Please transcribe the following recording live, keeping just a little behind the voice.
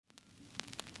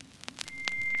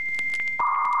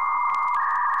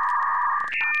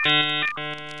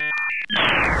Welcome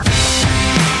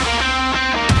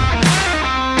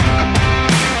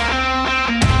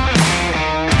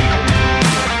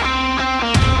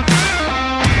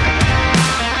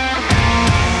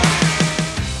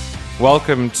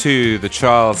to the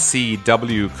Charles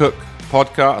C.W. Cook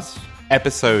podcast,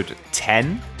 episode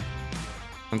 10.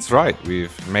 That's right,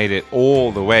 we've made it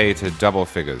all the way to double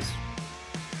figures.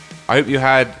 I hope you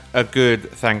had a good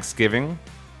Thanksgiving,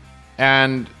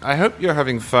 and I hope you're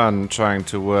having fun trying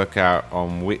to work out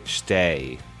on which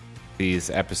day these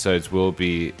episodes will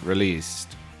be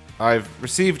released. I've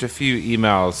received a few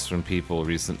emails from people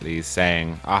recently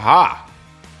saying, "Aha,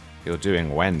 you're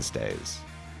doing Wednesdays."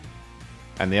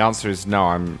 And the answer is no,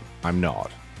 I'm not.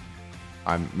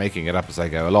 I'm making it up as I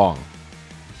go along.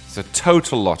 It's a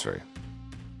total lottery.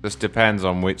 This depends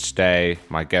on which day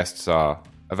my guests are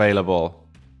available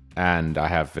and I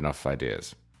have enough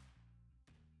ideas.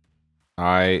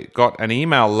 I got an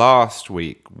email last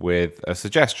week with a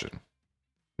suggestion.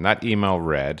 And that email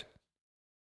read,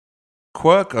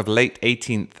 "Quirk of late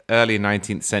 18th, early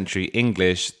 19th century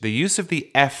English, the use of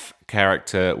the F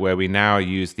character where we now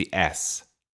use the S.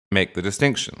 Make the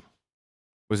distinction.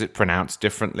 Was it pronounced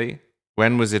differently?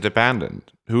 When was it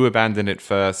abandoned? Who abandoned it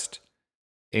first?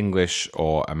 English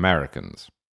or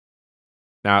Americans?"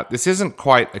 Now, this isn't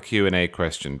quite a Q&A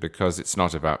question because it's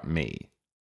not about me.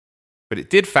 But it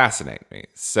did fascinate me,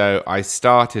 so I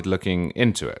started looking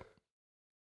into it.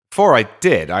 Before I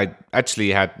did, I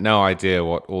actually had no idea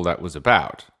what all that was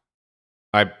about.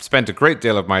 I spent a great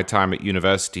deal of my time at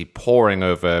university poring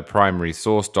over primary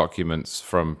source documents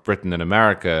from Britain and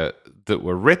America that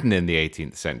were written in the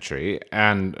 18th century,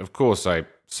 and of course I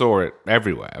saw it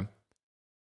everywhere.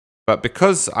 But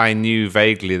because I knew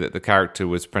vaguely that the character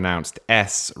was pronounced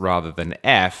S rather than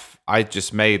F, I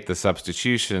just made the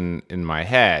substitution in my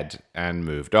head and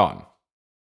moved on.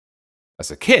 As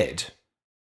a kid,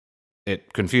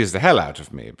 it confused the hell out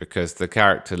of me because the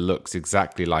character looks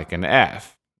exactly like an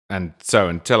F. And so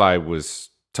until I was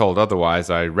told otherwise,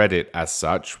 I read it as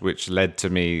such, which led to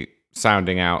me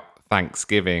sounding out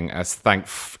Thanksgiving as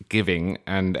thankgiving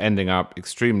and ending up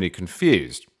extremely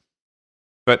confused.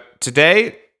 But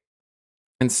today,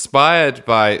 inspired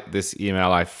by this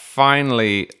email, I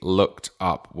finally looked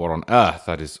up what on earth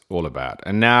that is all about.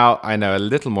 And now I know a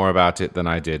little more about it than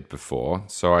I did before,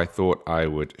 so I thought I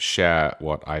would share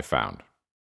what I found.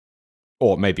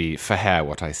 Or maybe verheer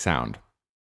what I sound.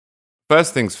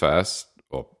 First things first,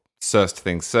 or first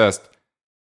things first,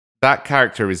 that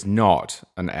character is not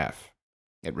an F.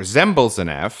 It resembles an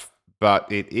F, but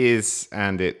it is,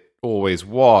 and it always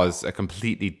was, a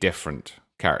completely different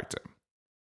character.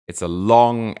 It's a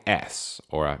long S,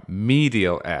 or a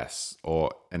medial S,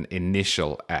 or an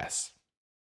initial S.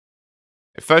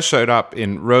 It first showed up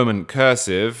in Roman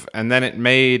cursive, and then it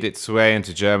made its way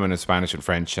into German and Spanish and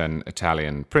French and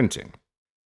Italian printing.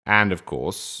 And, of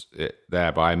course, it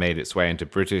thereby made its way into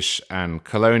British and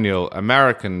colonial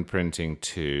American printing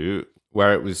too,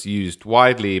 where it was used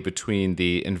widely between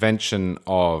the invention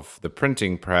of the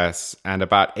printing press and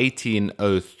about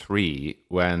 1803,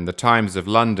 when the Times of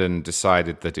London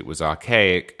decided that it was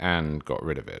archaic and got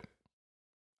rid of it.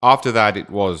 After that, it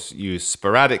was used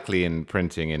sporadically in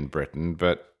printing in Britain,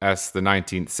 but as the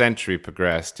 19th century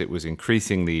progressed, it was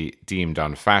increasingly deemed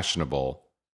unfashionable.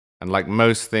 And like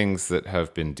most things that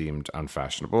have been deemed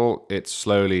unfashionable, it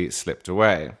slowly slipped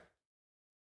away.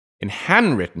 In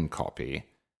handwritten copy,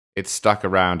 it stuck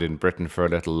around in Britain for a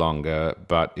little longer,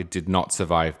 but it did not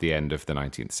survive the end of the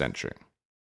 19th century.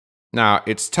 Now,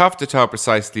 it's tough to tell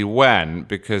precisely when,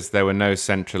 because there were no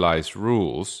centralized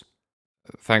rules.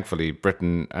 Thankfully,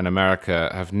 Britain and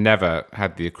America have never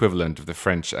had the equivalent of the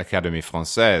French Académie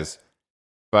Française,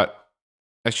 but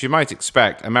as you might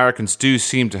expect, Americans do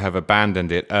seem to have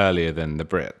abandoned it earlier than the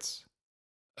Brits.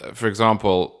 For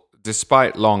example,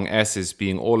 despite long S's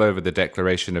being all over the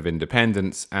Declaration of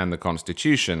Independence and the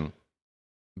Constitution,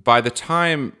 by the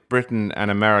time Britain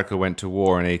and America went to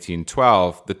war in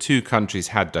 1812, the two countries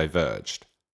had diverged.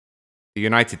 The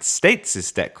United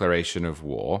States' declaration of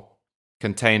war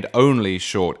contained only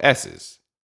short S's.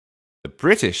 The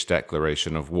British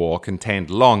declaration of war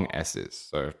contained long S's,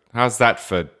 so how's that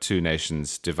for two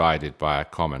nations divided by a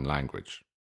common language?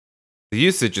 The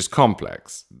usage is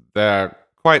complex. There are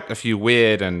quite a few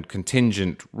weird and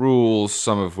contingent rules,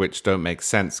 some of which don't make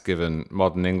sense given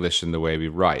modern English and the way we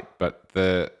write, but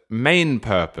the main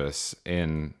purpose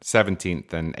in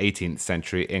 17th and 18th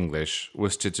century English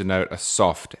was to denote a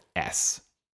soft S.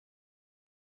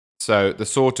 So the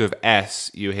sort of S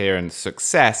you hear in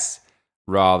success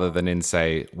rather than in,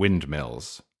 say,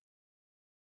 windmills.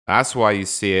 That's why you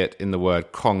see it in the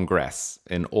word Congress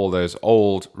in all those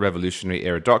old Revolutionary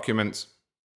era documents,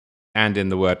 and in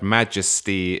the word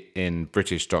Majesty in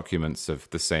British documents of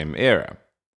the same era.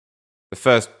 The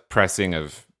first pressing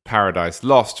of Paradise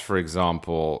Lost, for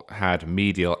example, had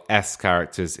medial S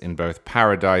characters in both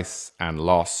Paradise and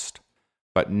Lost,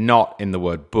 but not in the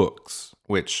word books,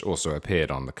 which also appeared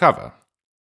on the cover.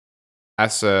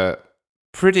 As a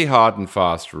pretty hard and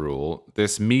fast rule,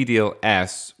 this medial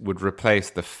S would replace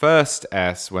the first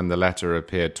S when the letter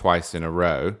appeared twice in a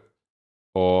row,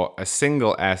 or a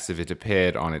single S if it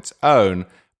appeared on its own,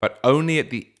 but only at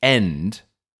the end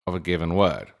of a given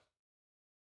word.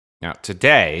 Now,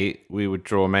 today, we would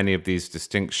draw many of these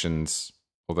distinctions,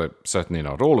 although certainly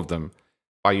not all of them,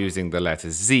 by using the letter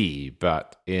Z,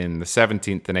 but in the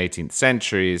 17th and 18th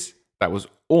centuries, that was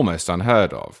almost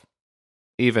unheard of.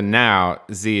 Even now,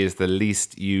 Z is the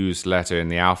least used letter in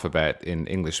the alphabet in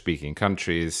English-speaking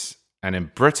countries, and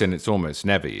in Britain, it's almost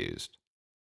never used.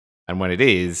 And when it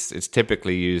is, it's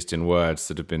typically used in words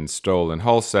that have been stolen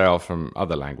wholesale from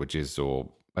other languages or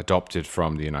adopted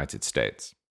from the United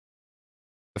States.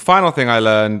 The final thing I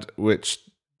learned, which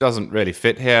doesn't really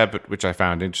fit here, but which I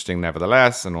found interesting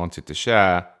nevertheless and wanted to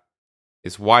share,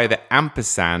 is why the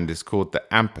ampersand is called the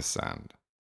ampersand.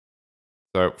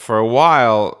 So for a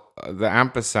while, the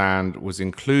ampersand was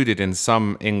included in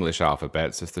some English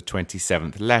alphabets as the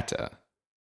 27th letter.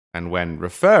 And when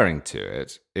referring to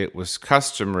it, it was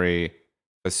customary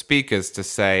for speakers to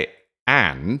say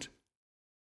and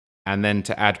then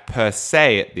to add per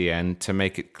se at the end to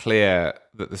make it clear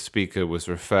that the speaker was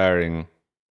referring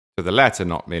to the letter,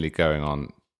 not merely going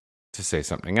on to say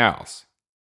something else.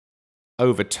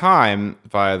 Over time,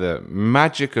 via the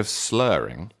magic of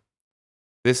slurring,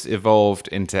 this evolved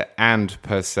into and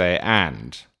per se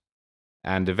and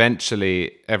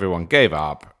eventually everyone gave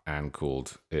up and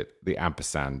called it the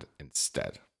ampersand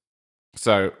instead.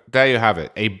 So there you have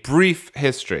it, a brief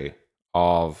history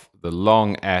of the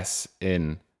long S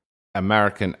in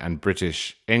American and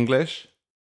British English,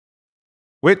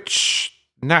 which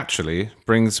naturally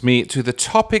brings me to the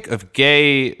topic of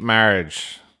gay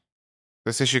marriage.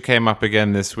 This issue came up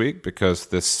again this week because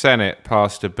the Senate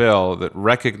passed a bill that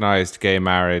recognized gay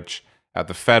marriage at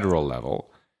the federal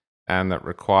level and that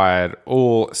required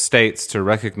all states to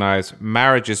recognize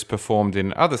marriages performed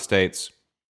in other states,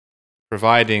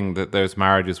 providing that those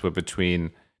marriages were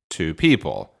between two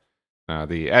people. Now,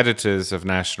 the editors of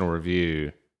National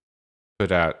Review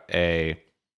put out a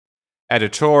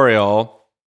editorial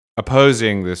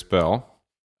opposing this bill.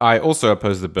 I also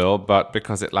opposed the bill, but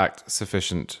because it lacked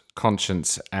sufficient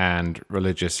conscience and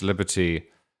religious liberty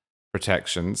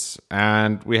protections,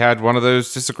 and we had one of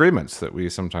those disagreements that we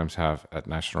sometimes have at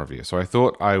National Review. So I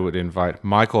thought I would invite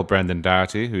Michael Brendan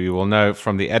Dougherty, who you will know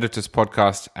from the Editors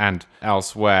Podcast and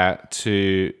elsewhere,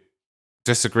 to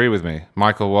disagree with me.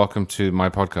 Michael, welcome to my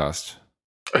podcast.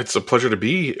 It's a pleasure to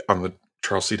be on the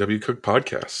Charles C.W. Cook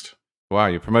podcast. Wow,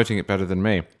 you're promoting it better than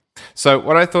me. So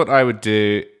what I thought I would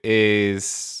do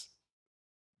is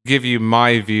give you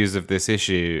my views of this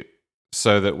issue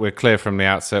so that we're clear from the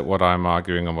outset what I'm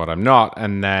arguing and what I'm not,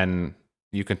 and then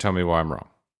you can tell me why I'm wrong.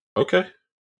 Okay.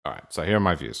 All right, so here are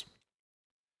my views.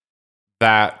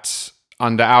 That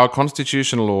under our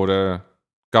constitutional order,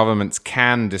 governments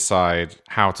can decide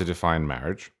how to define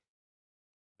marriage.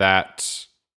 That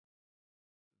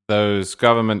those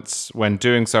governments, when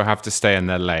doing so, have to stay in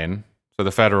their lane. So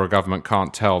the federal government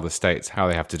can't tell the states how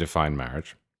they have to define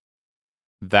marriage.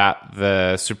 That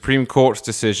the Supreme Court's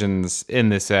decisions in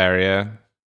this area,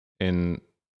 in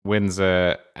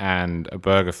Windsor and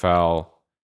Obergefell,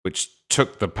 which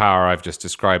took the power I've just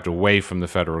described away from the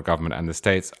federal government and the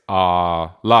states,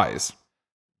 are lies.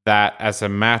 That as a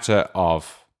matter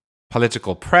of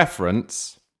political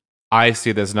preference, I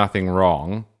see there's nothing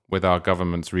wrong with our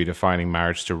governments redefining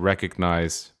marriage to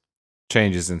recognize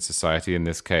changes in society, in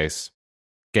this case,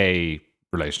 gay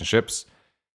relationships,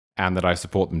 and that I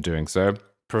support them doing so,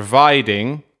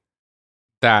 providing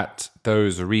that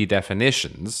those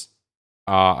redefinitions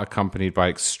are accompanied by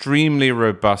extremely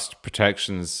robust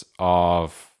protections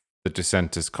of the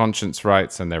dissenters' conscience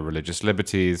rights and their religious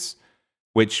liberties,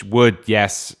 which would,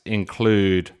 yes,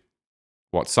 include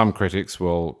what some critics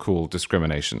will call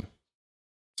discrimination.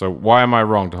 So why am I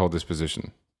wrong to hold this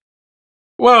position?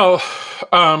 Well,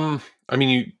 I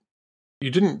mean, you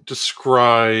didn't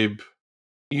describe,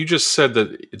 you just said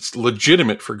that it's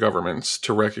legitimate for governments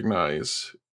to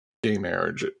recognize gay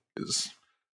marriage.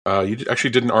 You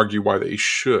actually didn't argue why they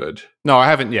should. No, I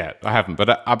haven't yet. I haven't, but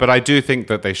I do think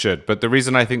that they should. But the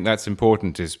reason I think that's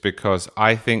important is because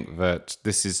I think that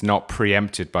this is not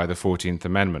preempted by the 14th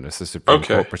Amendment, as the Supreme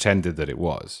Court pretended that it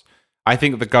was. I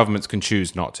think the governments can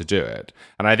choose not to do it.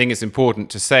 And I think it's important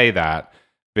to say that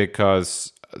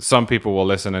because some people will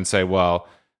listen and say, well,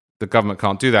 the government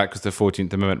can't do that because the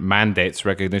 14th Amendment mandates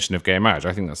recognition of gay marriage.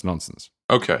 I think that's nonsense.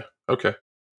 Okay.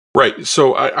 Right.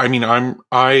 So,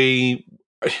 in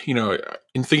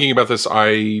thinking about this,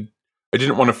 I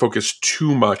didn't want to focus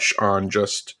too much on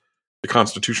just the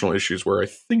constitutional issues where I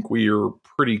think we are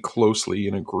pretty closely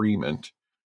in agreement.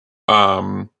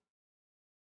 I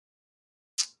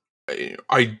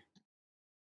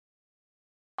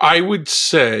would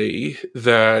say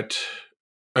that,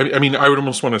 I would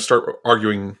almost want to start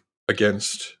arguing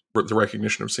against the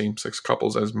recognition of same-sex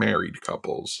couples as married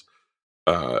couples.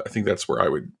 I think that's where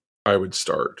I would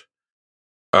start,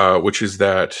 which is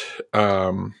that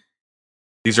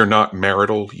these are not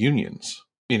marital unions,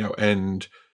 and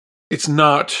it's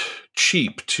not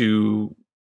cheap to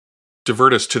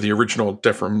divert us to the original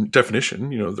definition,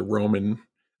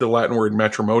 the Latin word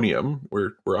matrimonium.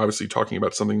 We're obviously talking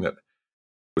about something that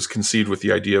was conceived with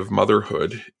the idea of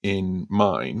motherhood in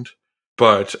mind.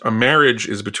 But a marriage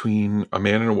is between a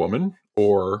man and a woman,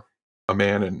 or a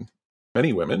man and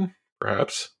many women,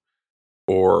 perhaps,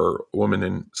 or a woman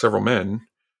and several men,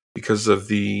 because of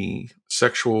the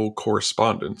sexual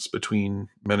correspondence between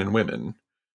men and women,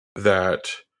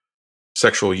 that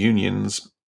sexual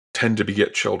unions tend to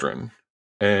beget children.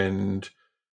 And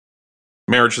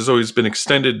marriage has always been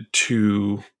extended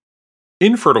to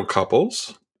infertile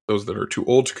couples, those that are too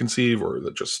old to conceive or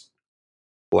that just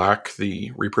lack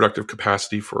the reproductive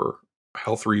capacity for a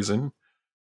health reason.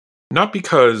 Not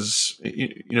because,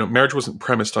 marriage wasn't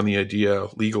premised on the idea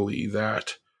legally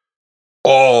that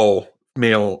all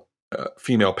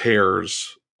male-female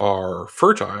pairs are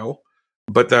fertile,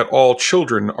 but that all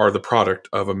children are the product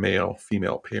of a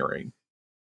male-female pairing.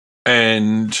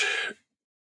 And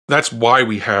that's why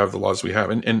we have the laws we have.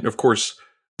 And of course,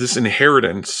 this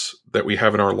inheritance that we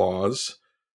have in our laws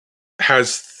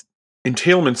has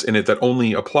entailments in it that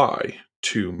only apply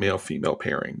to male-female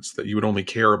pairings, that you would only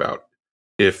care about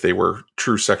if they were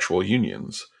true sexual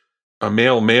unions. A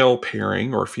male-male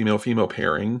pairing or female-female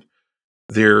pairing,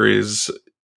 there is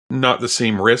not the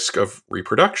same risk of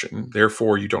reproduction.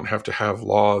 Therefore, you don't have to have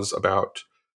laws about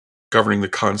governing the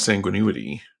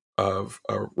consanguinity of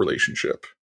a relationship,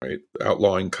 right?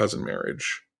 Outlawing cousin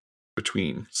marriage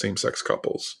between same-sex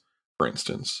couples, for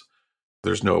instance.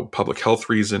 There's no public health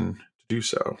reason to do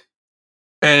so.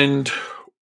 And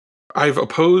I've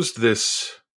opposed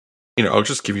this, I'll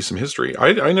just give you some history.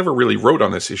 I never really wrote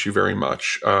on this issue very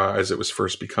much as it was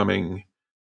first becoming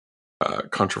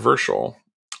controversial.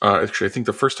 Actually, I think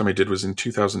the first time I did was in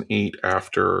 2008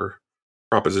 after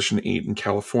Proposition 8 in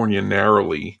California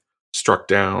narrowly struck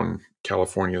down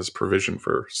California's provision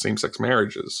for same-sex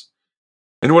marriages.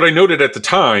 And what I noted at the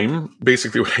time,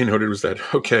 basically what I noted was that,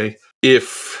 okay,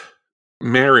 if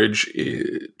marriage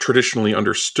traditionally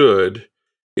understood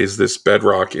is this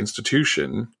bedrock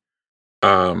institution,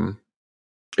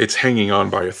 it's hanging on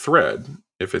by a thread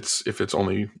if it's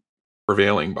only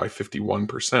prevailing by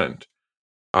 51%.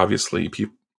 Obviously,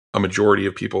 a majority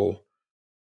of people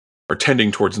are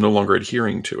tending towards no longer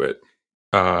adhering to it.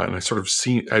 And I sort of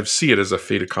see it as a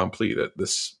fait accompli that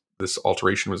this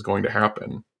alteration was going to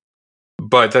happen.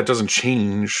 But that doesn't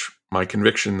change my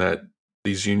conviction that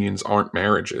these unions aren't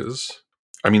marriages.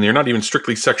 They're not even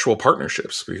strictly sexual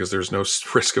partnerships because there's no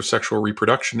risk of sexual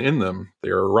reproduction in them. They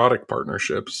are erotic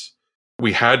partnerships.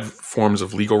 We had forms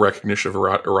of legal recognition of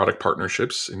erotic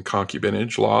partnerships in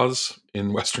concubinage laws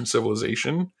in Western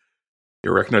civilization.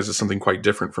 They're recognized as something quite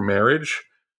different from marriage.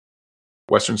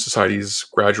 Western societies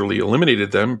gradually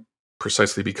eliminated them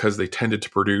precisely because they tended to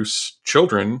produce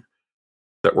children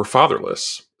that were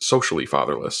fatherless, socially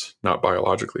fatherless, not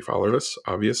biologically fatherless,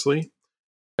 obviously.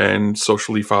 And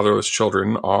socially fatherless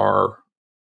children are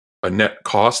a net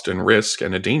cost and risk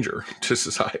and a danger to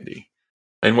society.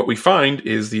 And what we find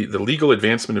is the legal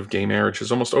advancement of gay marriage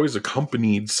has almost always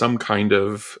accompanied some kind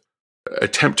of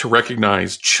attempt to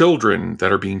recognize children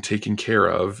that are being taken care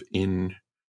of in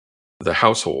the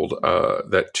household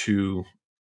that two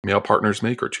male partners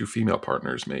make or two female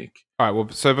partners make. All right. Well,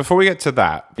 so before we get to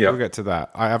that, Yeah.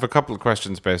 I have a couple of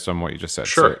questions based on what you just said.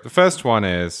 Sure. So the first one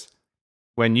is,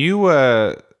 when you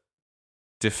were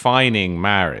defining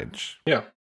marriage,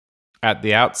 at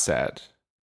the outset,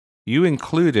 you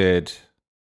included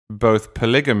both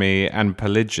polygamy and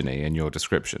polygyny in your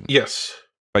description. Yes.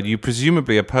 But you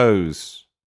presumably oppose.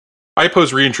 I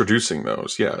oppose reintroducing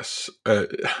those. Yes.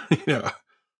 Yeah.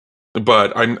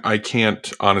 But I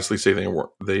can't honestly say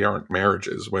they aren't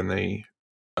marriages when they.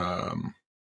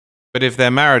 But if they're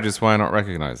marriages, why not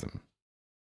recognize them?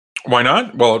 Why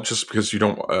not? Well, just because you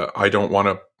don't. I don't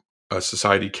want a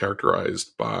society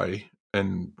characterized by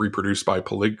and reproduced by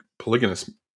polygamous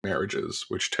marriages,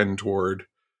 which tend toward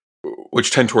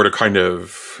a kind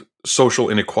of social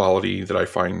inequality that I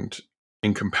find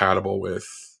incompatible with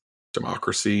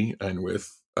democracy and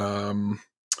with I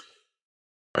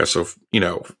also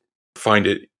find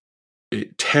it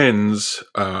tends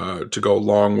to go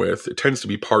along with, it tends to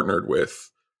be partnered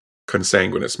with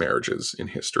consanguineous marriages in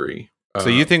history. So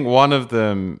you think one of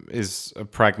them is a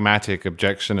pragmatic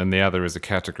objection and the other is a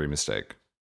category mistake?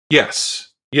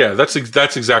 Yes. Yeah, that's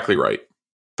exactly right.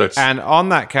 And on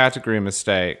that category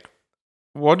mistake,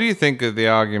 what do you think of the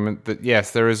argument that,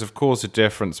 yes, there is, of course, a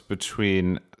difference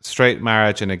between straight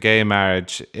marriage and a gay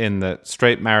marriage in that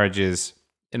straight marriages,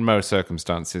 in most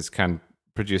circumstances, can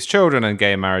produce children and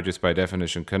gay marriages, by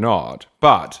definition, cannot.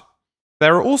 But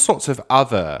there are all sorts of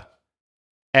other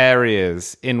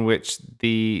areas in which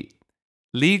the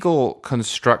legal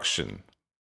construction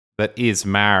that is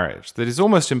marriage, that is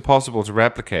almost impossible to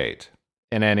replicate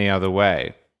in any other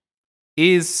way,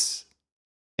 is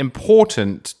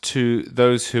important to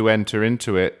those who enter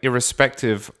into it,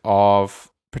 irrespective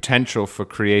of potential for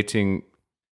creating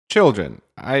children.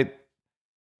 I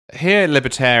hear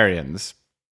libertarians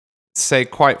say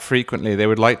quite frequently they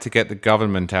would like to get the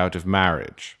government out of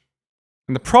marriage.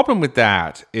 And the problem with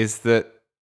that is that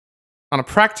on a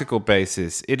practical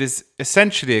basis, it is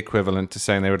essentially equivalent to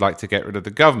saying they would like to get rid of the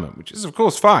government, which is, of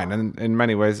course, fine. And in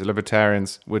many ways, the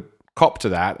libertarians would cop to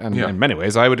that. And in many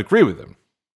ways, I would agree with them.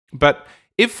 But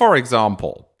if, for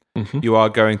example, you are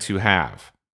going to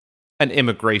have an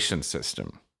immigration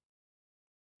system,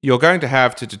 you're going to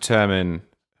have to determine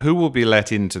who will be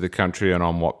let into the country and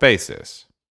on what basis.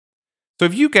 So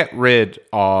if you get rid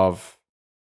of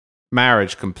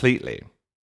marriage completely,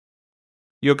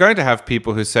 you're going to have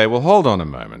people who say, well, hold on a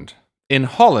moment. In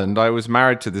Holland, I was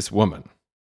married to this woman.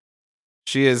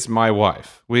 She is my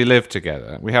wife. We live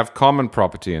together. We have common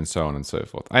property and so on and so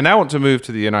forth. I now want to move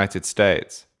to the United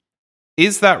States.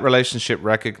 Is that relationship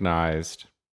recognized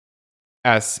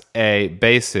as a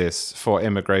basis for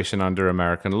immigration under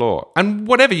American law? And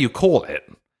whatever you call it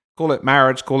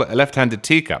marriage, call it a left-handed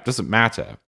teacup, doesn't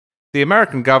matter. The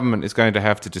American government is going to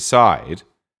have to decide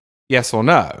yes or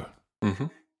no. Mm-hmm.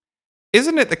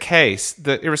 Isn't it the case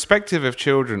that irrespective of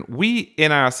children, we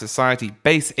in our society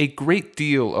base a great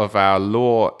deal of our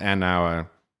law and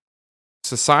our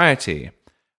society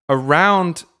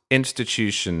around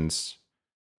institutions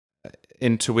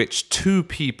into which two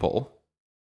people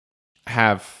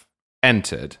have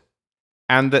entered,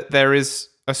 and that there is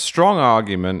a strong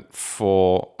argument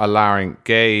for allowing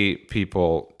gay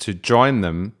people to join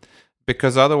them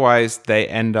because otherwise they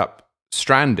end up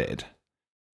stranded?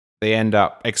 They end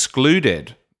up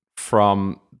excluded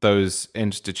from those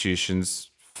institutions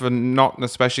for not an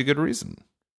especially good reason.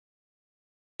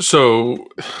 So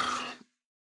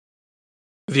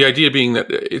the idea being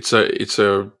that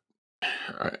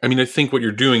I think what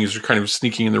you're doing is you're kind of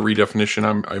sneaking in the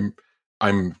redefinition.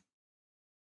 I'm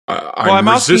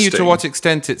asking you to what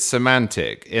extent it's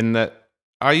semantic, in that,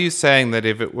 are you saying that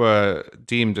if it were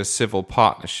deemed a civil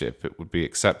partnership, it would be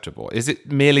acceptable? Is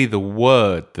it merely the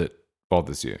word that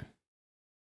bothers you?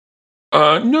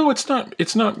 No, it's not.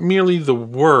 It's not merely the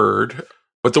word,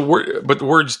 but the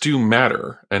words do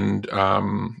matter, and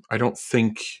I don't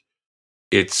think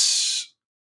it's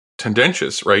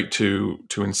tendentious, right, to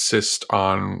insist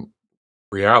on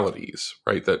realities,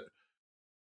 right? That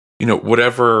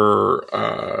whatever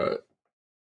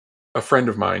a friend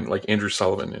of mine like Andrew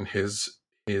Sullivan and his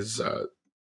the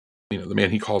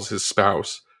man he calls his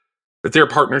spouse, that their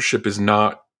partnership is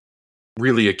not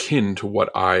really akin to what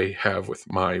I have with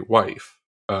my wife,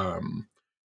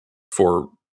 for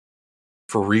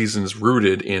reasons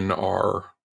rooted in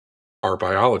our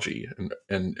biology,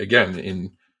 and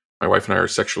again, my wife and I are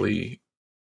sexually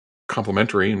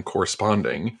complementary and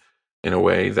corresponding in a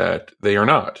way that they are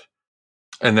not,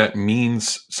 and that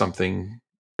means something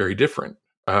very different.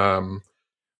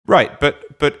 Right,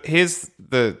 but here's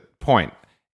the point: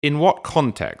 in what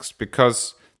context?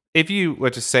 Because if you were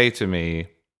to say to me,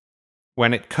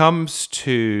 when it comes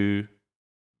to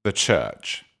the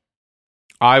church,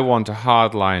 I want a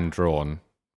hard line drawn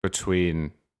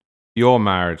between your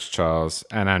marriage, Charles,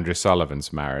 and Andrew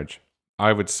Sullivan's marriage,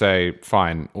 I would say,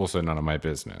 fine, also none of my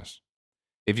business.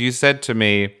 If you said to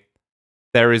me,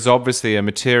 there is obviously a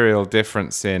material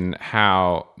difference in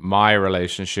how my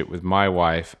relationship with my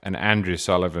wife and Andrew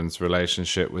Sullivan's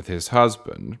relationship with his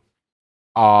husband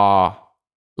are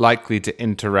likely to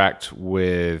interact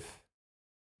with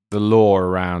the law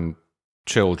around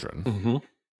children,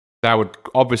 that would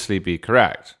obviously be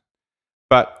correct.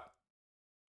 But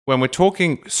when we're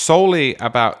talking solely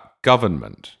about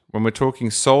government, when we're talking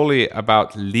solely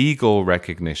about legal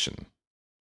recognition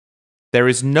there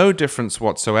is no difference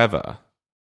whatsoever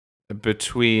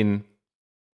between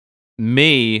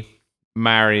me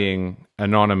marrying a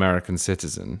non-American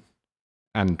citizen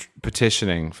and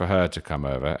petitioning for her to come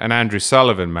over, and Andrew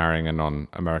Sullivan marrying a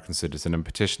non-American citizen and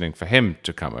petitioning for him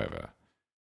to come over.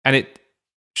 And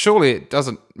surely it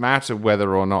doesn't matter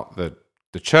whether or not the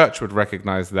church would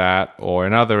recognize that, or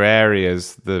in other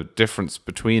areas the difference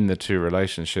between the two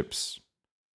relationships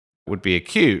would be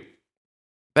acute.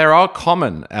 There are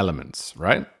common elements,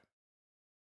 right?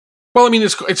 Well, I mean,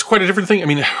 it's quite a different thing. I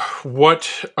mean,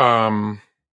 what's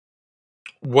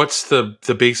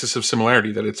the basis of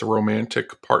similarity? That it's a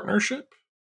romantic partnership?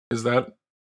 Is that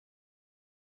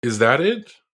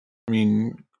it? I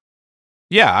mean,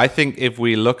 yeah, I think if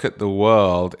we look at the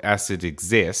world as it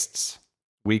exists,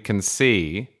 we can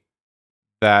see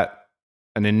that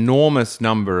an enormous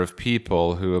number of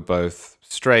people who are both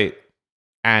straight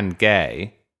and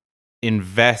gay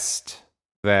invest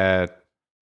their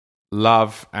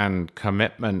love and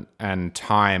commitment and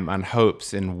time and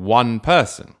hopes in one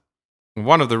person.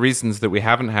 One of the reasons that we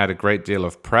haven't had a great deal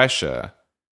of pressure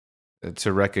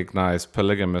to recognize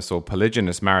polygamous or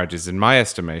polygynous marriages, in my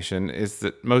estimation, is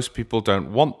that most people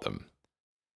don't want them.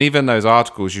 Even those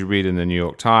articles you read in the New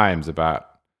York Times about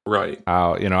right,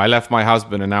 how, I left my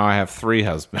husband and now I have 3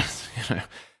 husbands,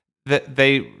 that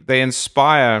they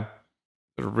inspire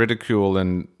ridicule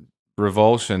and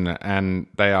revulsion, and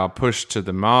they are pushed to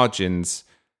the margins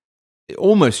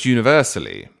almost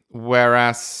universally.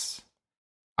 Whereas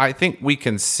I think we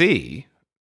can see,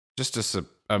 just as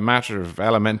a matter of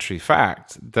elementary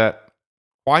fact, that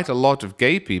quite a lot of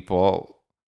gay people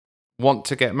want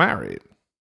to get married,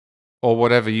 or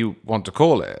whatever you want to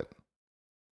call it.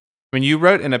 I mean, you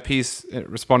wrote in a piece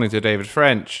responding to David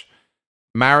French,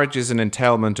 marriage is an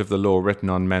entailment of the law written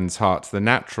on men's hearts, the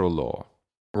natural law.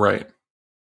 right.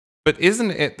 But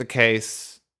isn't it the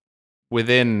case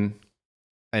within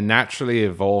a naturally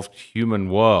evolved human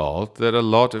world that a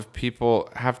lot of people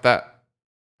have that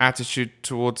attitude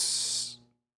towards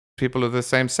people of the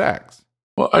same sex?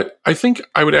 Well, I think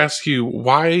I would ask you,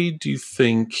 why do you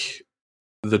think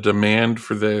the demand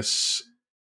for this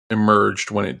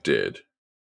emerged when it did,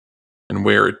 and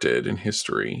where it did in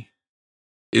history?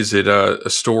 Is it a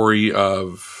story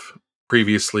of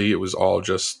previously it was all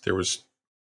just, there was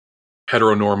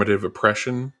heteronormative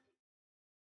oppression,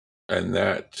 and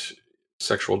that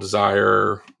sexual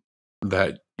desire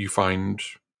that you find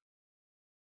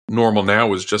normal now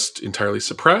was just entirely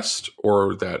suppressed,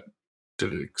 or that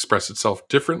did it express itself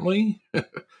differently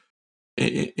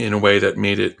in a way that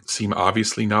made it seem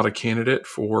obviously not a candidate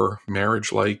for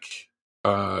marriage-like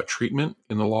treatment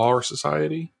in the law or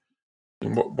society?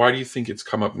 And why do you think it's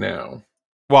come up now?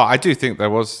 Well, I do think there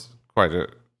was quite a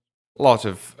lot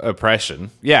of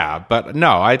oppression. Yeah, but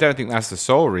no, I don't think that's the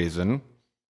sole reason.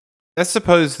 Let's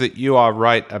suppose that you are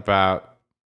right about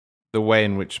the way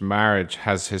in which marriage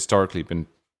has historically been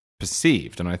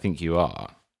perceived, and I think you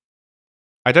are.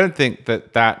 I don't think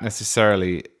that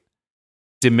necessarily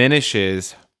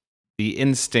diminishes the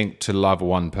instinct to love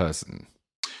one person.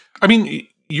 I mean,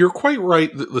 you're quite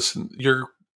right. Listen, you're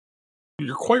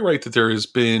quite right that there has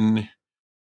been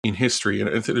in history,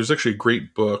 and there's actually a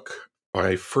great book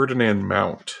by Ferdinand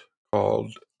Mount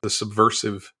called The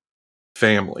Subversive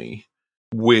Family,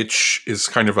 which is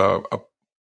kind of a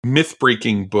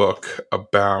myth-breaking book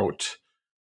about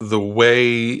the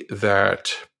way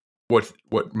that what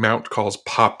Mount calls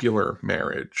popular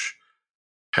marriage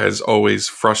has always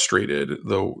frustrated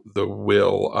the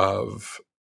will of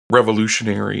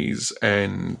revolutionaries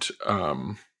and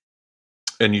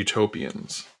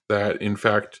utopians. That, in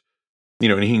fact,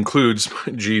 and he includes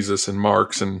Jesus and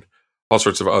Marx and all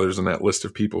sorts of others in that list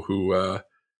of people who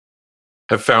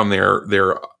have found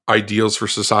their ideals for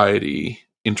society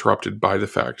interrupted by the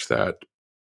fact that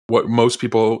what most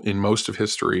people in most of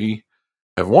history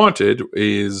have wanted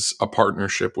is a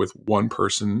partnership with one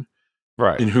person,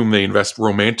 right, in whom they invest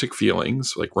romantic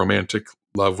feelings. Like, romantic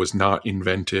love was not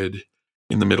invented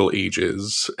in the Middle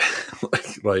Ages,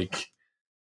 like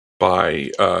by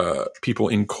people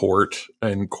in court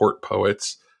and court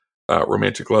poets.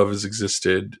 Romantic love has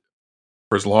existed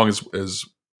for as long as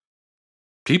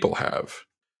people have.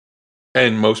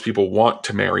 And most people want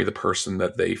to marry the person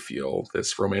that they feel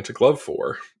this romantic love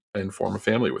for and form a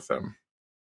family with them.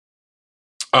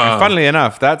 And funnily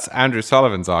enough, that's Andrew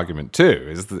Sullivan's argument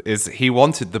too, is he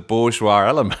wanted the bourgeois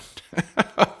element.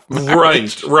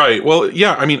 Right. Well,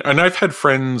 yeah, I mean, and I've had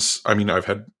friends, I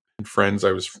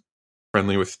was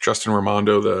friendly with Justin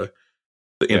Raimondo, the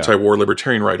anti-war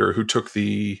libertarian writer, who took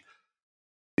the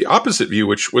opposite view,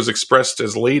 which was expressed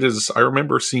as late as, I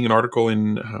remember seeing an article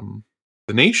in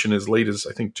the nation as late as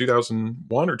I think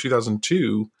 2001 or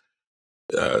 2002,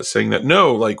 saying that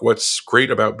no, like what's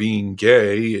great about being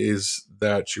gay is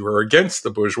that you are against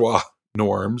the bourgeois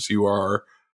norms. You're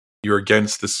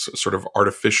against this sort of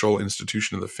artificial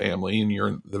institution of the family, and you're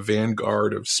in the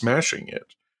vanguard of smashing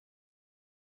it.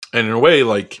 And in a way,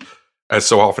 like as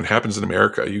so often happens in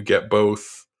America, you get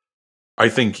both. I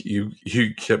think you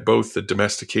get both the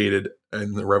domesticated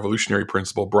and the revolutionary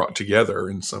principle brought together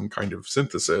in some kind of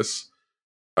synthesis,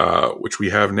 which we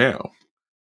have now.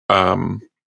 I'll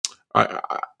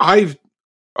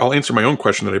answer my own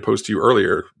question that I posed to you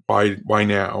earlier. Why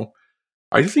now?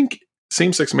 I think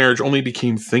same-sex marriage only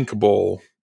became thinkable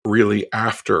really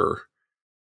after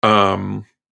the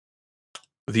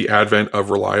advent of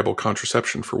reliable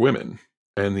contraception for women,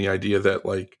 and the idea that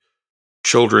like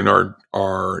children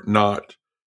are not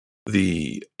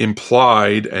the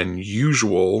implied and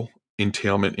usual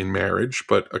entailment in marriage,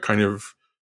 but a kind of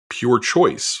pure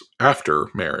choice after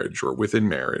marriage or within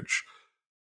marriage.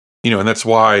 And that's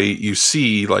why you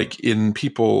see like in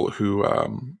people who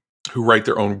write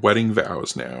their own wedding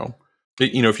vows now,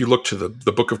 if you look to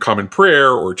the Book of Common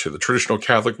Prayer or to the traditional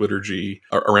Catholic liturgy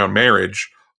around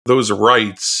marriage, those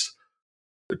rites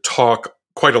talk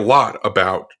quite a lot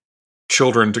about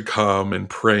children to come and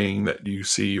praying that you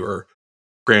see your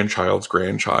grandchild's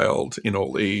grandchild in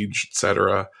old age,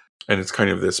 etc. And it's kind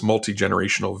of this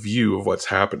multi-generational view of what's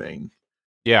happening.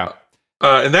 Yeah.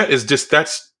 And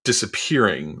that's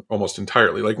disappearing almost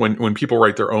entirely. Like when people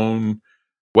write their own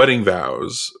wedding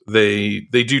vows, they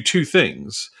do two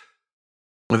things.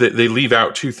 They leave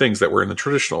out two things that were in the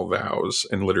traditional vows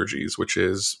and liturgies, which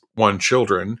is one,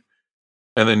 children,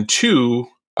 and then two,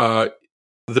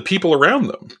 the people around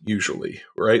them, usually,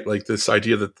 right? Like this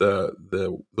idea that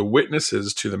the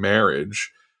witnesses to the marriage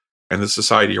and the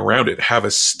society around it have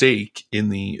a stake in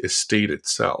the estate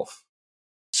itself.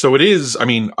 So it is, I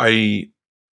mean, I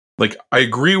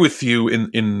agree with you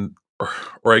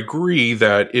or I agree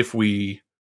that if we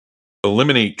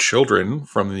eliminate children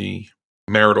from the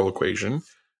marital equation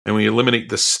and we eliminate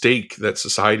the stake that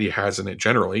society has in it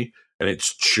generally, and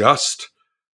it's just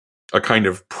a kind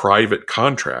of private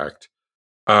contract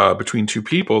between two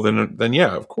people, then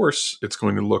yeah, of course, it's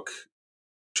going to look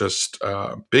just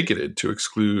bigoted to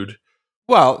exclude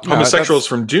homosexuals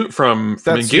from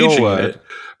engaging in it.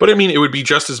 But I mean, it would be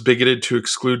just as bigoted to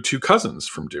exclude two cousins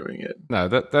from doing it. No,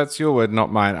 that's your word,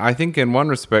 not mine. I think in one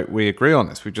respect we agree on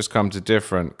this. We've just come to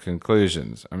different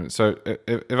conclusions. I mean, so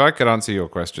if I could answer your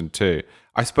question too,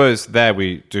 I suppose there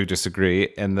we do disagree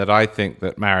in that I think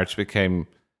that marriage became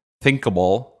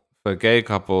thinkable for gay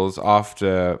couples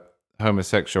after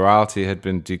homosexuality had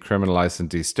been decriminalized and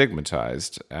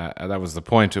destigmatized. That was the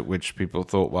point at which people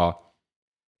thought, well,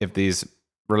 if these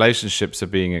relationships are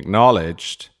being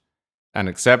acknowledged and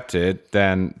accepted,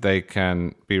 then they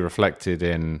can be reflected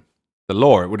in the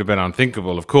law. It would have been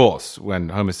unthinkable, of course, when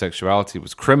homosexuality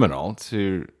was criminal,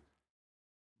 to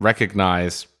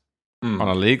recognize on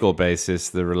a legal basis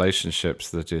the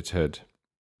relationships that it had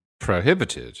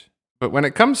prohibited. But when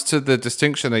it comes to the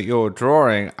distinction that you're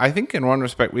drawing, I think in one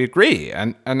respect we agree,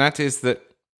 and that is that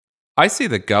I see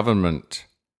the government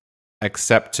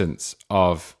acceptance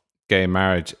of gay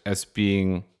marriage as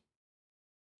being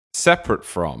separate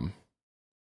from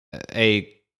a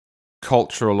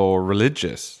cultural or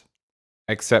religious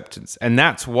acceptance. And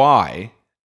that's why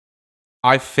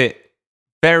I fit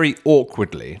very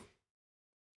awkwardly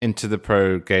into the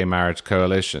pro-gay marriage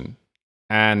coalition.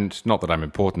 And not that I'm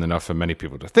important enough for many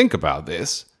people to think about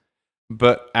this,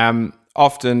 but am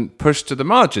often pushed to the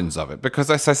margins of it. Because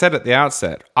as I said at the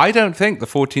outset, I don't think the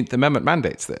 14th Amendment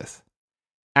mandates this.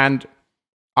 And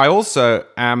I also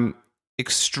am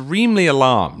extremely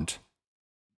alarmed,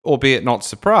 albeit not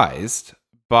surprised,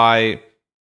 by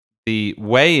the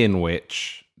way in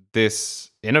which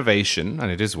this innovation,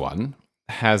 and it is one,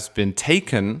 has been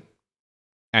taken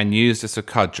and used as a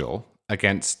cudgel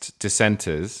against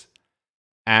dissenters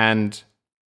and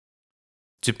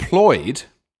deployed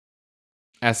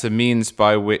as a means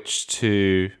by which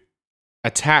to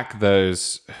attack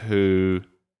those who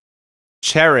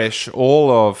cherish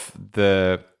all of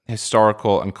the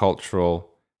historical and cultural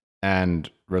and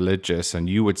religious, and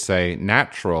you would say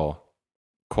natural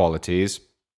qualities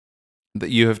that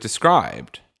you have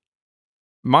described.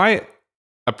 My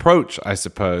approach, I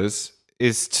suppose,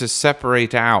 is to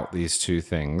separate out these two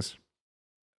things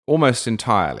almost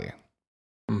entirely.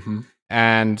 Mm-hmm.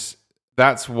 And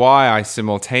that's why I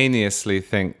simultaneously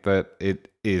think that it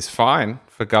is fine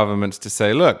for governments to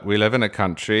say, look, we live in a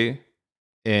country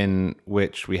in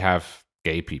which we have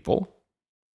gay people,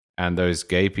 and those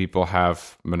gay people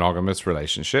have monogamous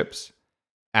relationships,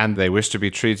 and they wish to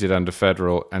be treated under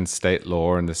federal and state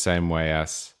law in the same way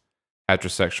as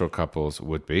heterosexual couples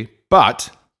would be. But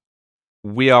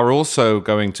we are also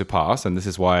going to pass, and this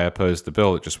is why I opposed the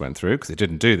bill that just went through, because it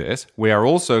didn't do this. We are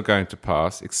also going to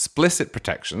pass explicit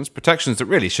protections that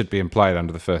really should be implied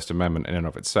under the First Amendment in and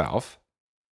of itself,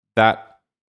 that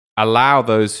allow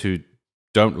those who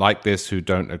don't like this, who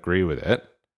don't agree with it,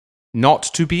 not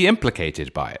to be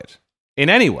implicated by it in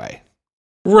any way.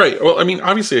 Right. Well, I mean,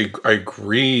 obviously, I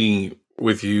agree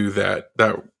with you that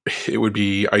it would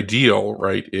be ideal,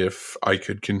 right, if I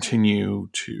could continue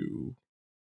to,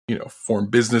 form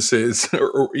businesses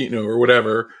or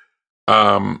whatever,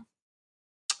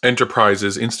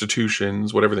 enterprises,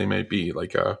 institutions, whatever they may be,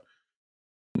 like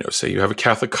say you have a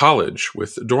Catholic college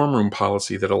with a dorm room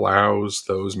policy that allows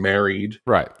those married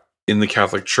right in the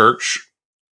Catholic Church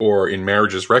or in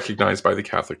marriages recognized by the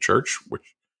Catholic Church,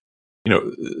 which,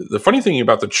 the funny thing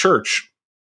about the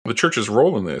church's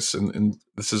role in this, and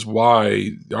this is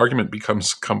why the argument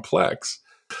becomes complex,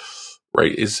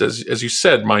 right, is as you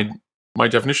said, my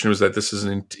definition was that this is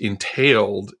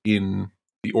entailed in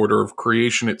the order of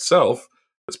creation itself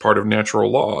as part of natural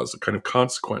law, as a kind of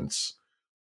consequence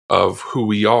of who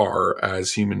we are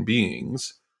as human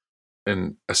beings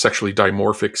and a sexually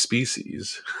dimorphic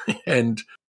species. And,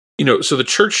 so the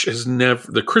church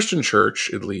the Christian church,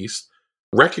 at least,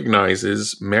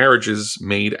 recognizes marriages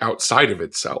made outside of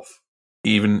itself,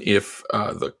 even if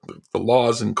the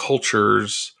laws and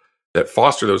cultures that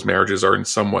foster those marriages are in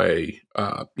some way,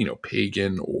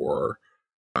 pagan or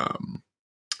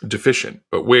deficient.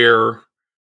 But where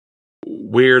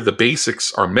the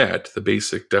basics are met, the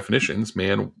basic definitions,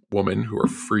 man, woman, who are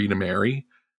free to marry,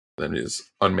 that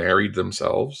is unmarried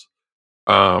themselves,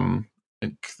 and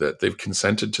that they've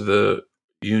consented to the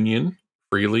union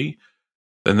freely,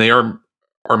 then they are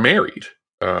married,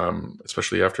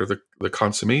 especially after the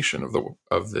consummation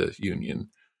of the union.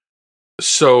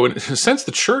 So, in a sense,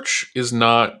 the church's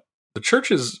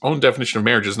own definition of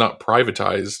marriage is not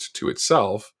privatized to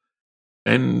itself,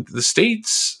 and the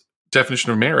state's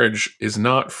definition of marriage is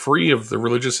not free of the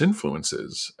religious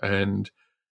influences. And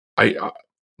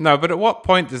no, but at what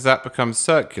point does that become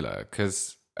circular?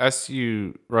 Because as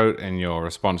you wrote in your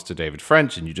response to David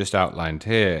French, and you just outlined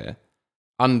here,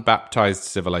 unbaptized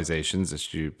civilizations,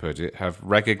 as you put it, have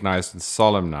recognized and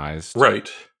solemnized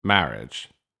marriage.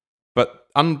 But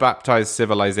unbaptized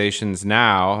civilizations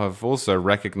now have also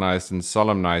recognized and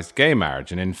solemnized gay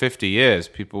marriage. And in 50 years,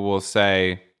 people will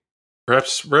say...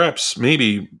 Perhaps,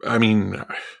 maybe, I mean,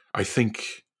 I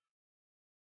think...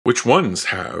 Which ones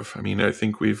have? I mean, I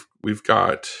think we've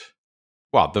got...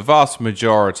 Well, the vast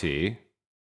majority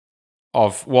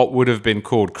of what would have been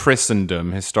called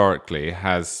Christendom historically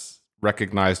has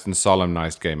recognized and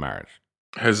solemnized gay marriage.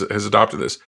 Has adopted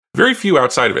this. Very few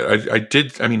outside of it.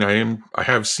 I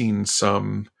have seen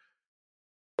some,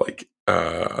 like,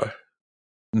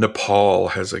 Nepal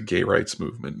has a gay rights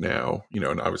movement now,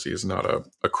 and obviously is not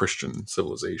a Christian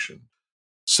civilization.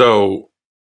 So,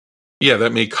 yeah,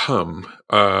 that may come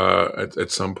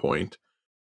at some point.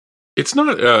 It's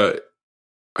not,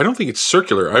 I don't think it's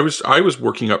circular. I was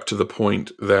working up to the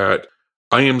point that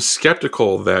I am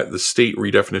skeptical that the state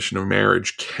redefinition of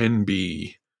marriage can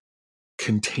be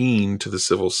contained to the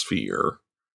civil sphere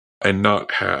and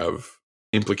not have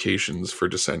implications for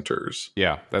dissenters.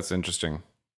 Yeah, that's interesting.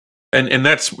 And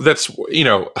that's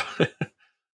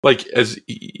like, as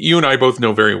you and I both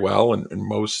know very well, and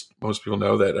most people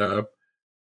know that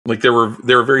like there were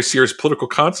very serious political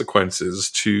consequences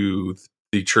to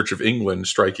the Church of England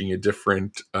striking a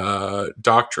different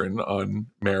doctrine on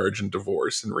marriage and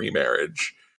divorce and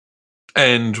remarriage.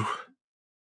 And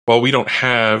while we don't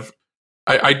have,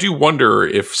 I do wonder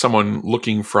if someone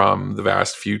looking from the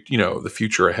vast future, the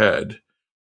future ahead,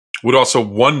 would also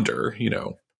wonder,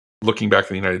 looking back at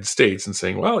the United States and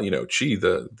saying, well,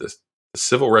 the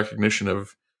civil recognition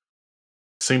of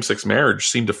same-sex marriage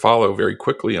seemed to follow very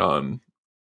quickly on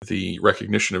the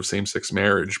recognition of same-sex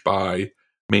marriage by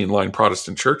mainline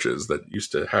Protestant churches that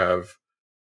used to have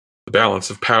the balance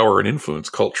of power and influence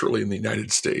culturally in the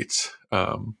United States.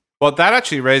 Well, that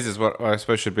actually raises what I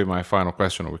suppose should be my final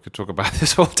question, or we could talk about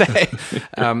this all day,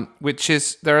 which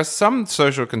is there are some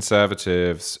social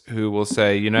conservatives who will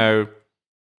say,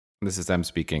 this is them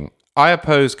speaking, I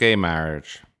oppose gay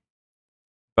marriage,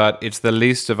 but it's the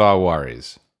least of our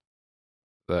worries.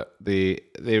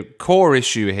 The core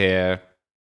issue here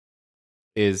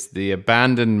is the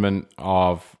abandonment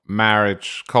of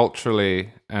marriage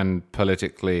culturally and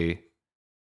politically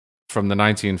from the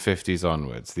 1950s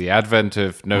onwards. The advent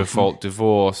of no-fault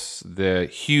divorce, the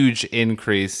huge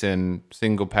increase in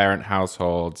single-parent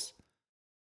households,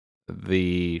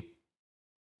 the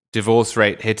divorce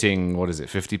rate hitting,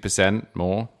 50%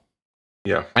 more?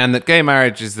 Yeah. And that gay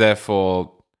marriage is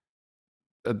therefore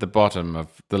at the bottom of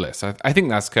the list. I think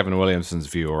that's Kevin Williamson's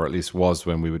view, or at least was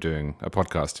when we were doing a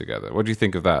podcast together. What do you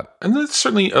think of that? And that's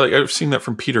certainly, I've seen that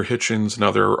from Peter Hitchens and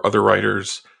other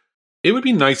writers. It would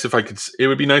be nice if I could. It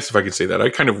would be nice if I could say that. I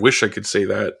kind of wish I could say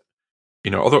that.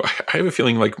 Although I have a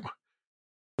feeling like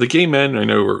the gay men I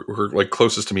know who are like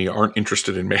closest to me aren't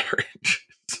interested in marriage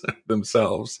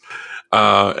themselves,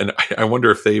 and I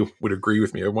wonder if they would agree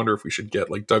with me. I wonder if we should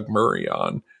get like Doug Murray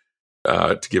on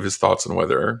to give his thoughts on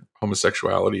whether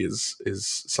homosexuality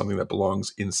is something that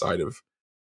belongs inside of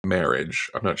marriage.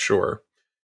 I'm not sure.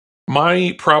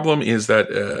 My problem is that,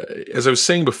 as I was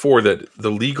saying before, that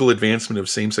the legal advancement of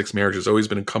same-sex marriage has always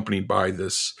been accompanied by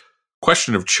this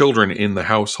question of children in the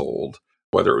household,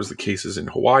 whether it was the cases in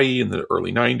Hawaii in the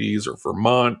early 90s or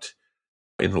Vermont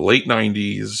in the late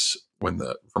 90s, when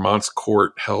the Vermont's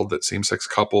court held that same-sex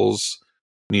couples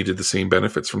needed the same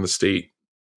benefits from the state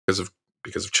because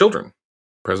of children,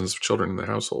 presence of children in the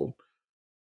household.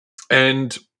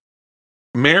 And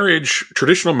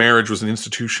traditional marriage was an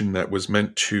institution that was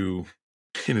meant to,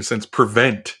 in a sense,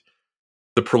 prevent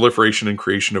the proliferation and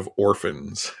creation of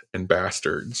orphans and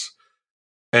bastards.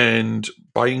 And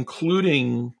by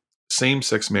including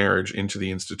same-sex marriage into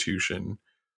the institution,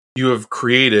 you have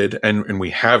created, and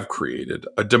we have created,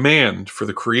 a demand for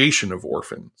the creation of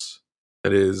orphans.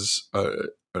 That is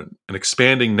an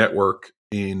expanding network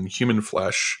in human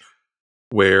flesh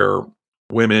where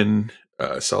women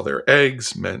sell their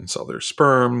eggs, men sell their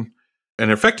sperm,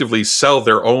 and effectively sell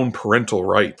their own parental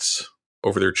rights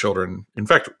over their children. In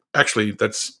fact, actually,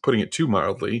 that's putting it too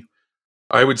mildly.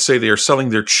 I would say they are selling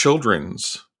their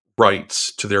children's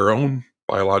rights to their own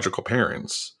biological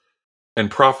parents and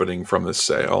profiting from this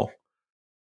sale.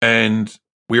 And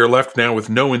we are left now with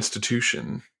no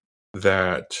institution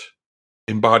that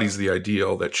embodies the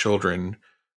ideal that children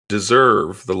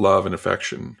deserve the love and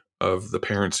affection of the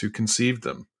parents who conceived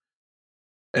them.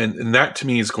 And that to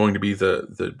me is going to be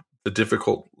the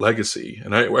difficult legacy.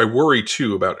 And I worry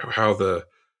too about how the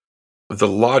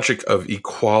logic of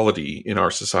equality in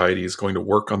our society is going to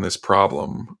work on this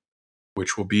problem,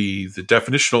 which will be the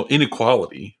definitional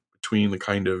inequality between the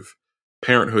kind of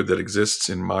parenthood that exists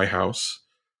in my house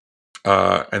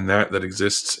and that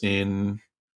exists in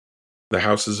the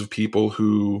houses of people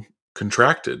who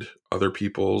contracted other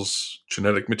people's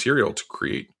genetic material to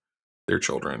create their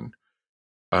children.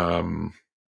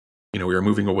 We are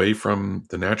moving away from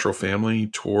the natural family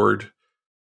toward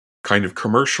kind of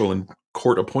commercial and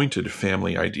court-appointed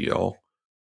family ideal.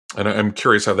 And I'm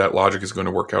curious how that logic is going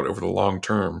to work out over the long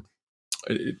term.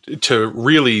 To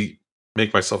really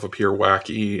make myself appear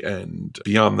wacky and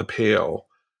beyond the pale,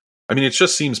 I mean, it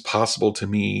just seems possible to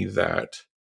me that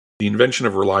the invention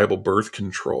of reliable birth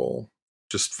control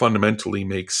just fundamentally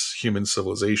makes human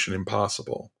civilization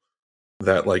impossible.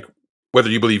 That, like, whether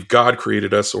you believe God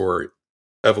created us or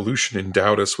evolution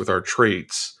endowed us with our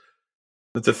traits,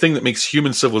 that the thing that makes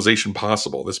human civilization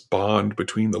possible, this bond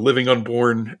between the living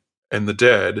unborn and the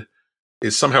dead,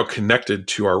 is somehow connected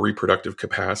to our reproductive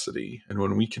capacity. And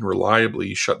when we can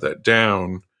reliably shut that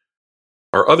down,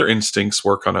 our other instincts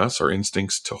work on us, our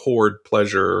instincts to hoard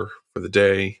pleasure for the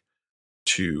day,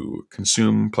 to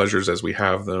consume pleasures as we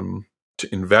have them,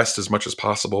 to invest as much as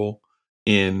possible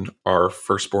in our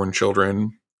firstborn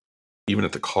children, even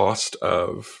at the cost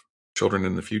of children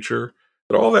in the future.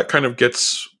 But all that kind of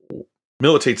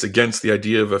militates against the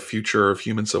idea of a future of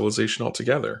human civilization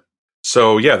altogether.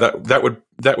 So yeah,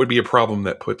 that would be a problem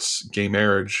that puts gay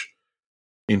marriage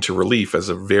into relief as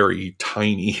a very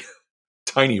tiny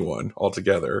one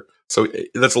altogether. So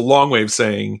that's a long way of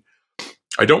saying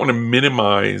I don't want to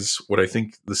minimize what I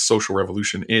think the social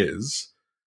revolution is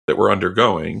that we're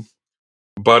undergoing,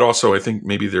 but also I think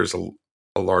maybe there's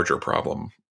a larger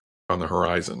problem on the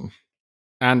horizon.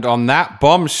 And on that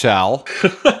bombshell,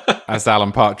 as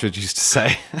Alan Partridge used to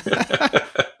say,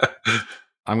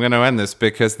 I'm going to end this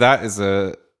because that is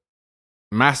a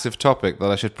massive topic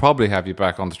that I should probably have you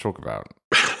back on to talk about.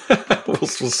 We'll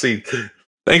see.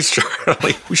 Thanks,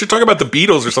 Charlie. We should talk about the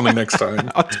Beatles or something next time.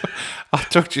 I'll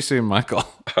talk to you soon, Michael.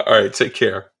 All right, take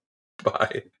care.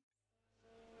 Bye.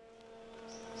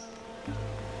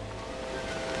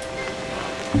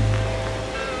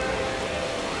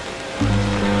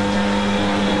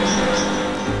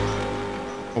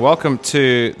 Welcome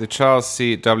to the Charles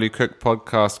C. W. Cook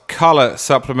Podcast Color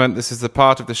Supplement. This is the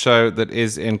part of the show that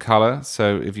is in color.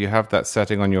 So if you have that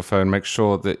setting on your phone, make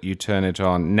sure that you turn it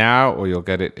on now or you'll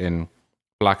get it in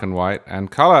black and white.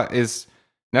 And color is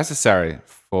necessary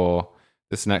for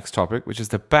this next topic, which is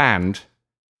the band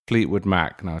Fleetwood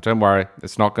Mac. Now, don't worry,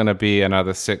 it's not going to be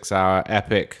another 6-hour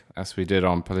epic as we did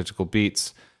on Political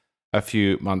Beats a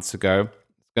few months ago.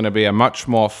 It's going to be a much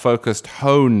more focused,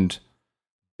 honed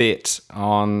bit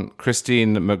on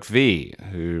Christine McVie,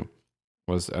 who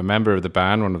was a member of the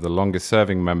band, one of the longest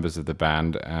serving members of the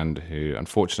band, and who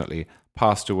unfortunately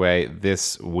passed away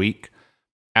this week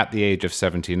at the age of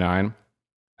 79.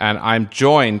 And I'm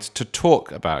joined to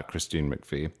talk about Christine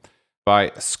McVie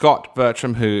by Scott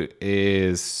Bertram, who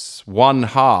is one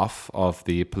half of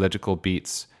the Political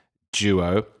Beats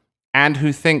duo, and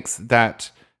who thinks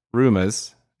that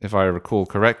Rumours, if I recall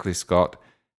correctly, Scott,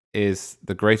 is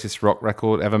the greatest rock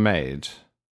record ever made.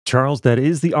 Charles, that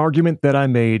is the argument that I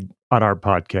made on our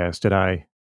podcast, and I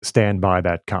stand by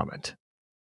that comment.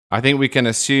 I think we can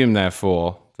assume,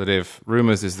 therefore, that if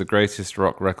Rumours is the greatest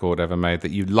rock record ever made, that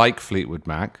you like Fleetwood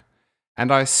Mac,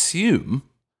 and I assume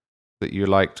that you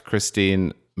liked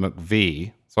Christine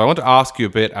McVie. So I want to ask you a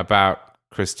bit about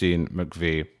Christine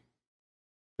McVie,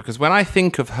 because when I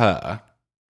think of her,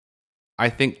 I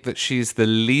think that she's the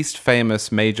least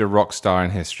famous major rock star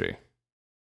in history.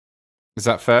 Is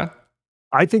that fair?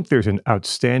 I think there's an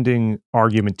outstanding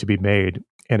argument to be made.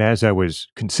 And as I was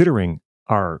considering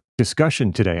our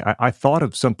discussion today, I thought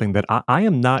of something that I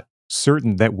am not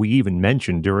certain that we even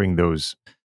mentioned during those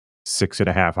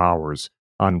 6.5 hours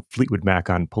on Fleetwood Mac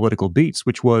on Political Beats,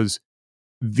 which was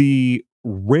the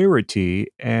rarity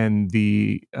and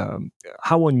the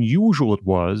how unusual it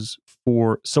was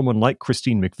for someone like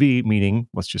Christine McVie, meaning,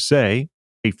 let's just say,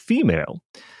 a female,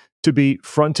 to be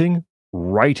fronting,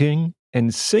 writing,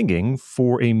 and singing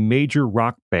for a major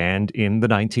rock band in the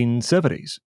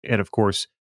 1970s. And of course,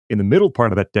 in the middle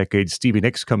part of that decade, Stevie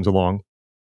Nicks comes along,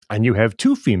 and you have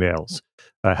two females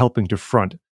helping to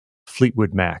front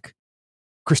Fleetwood Mac.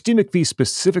 Christine McVie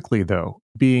specifically, though,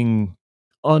 being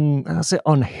I'll say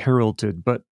unheralded,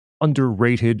 but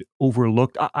underrated,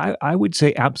 overlooked, I would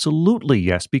say absolutely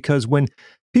yes, because when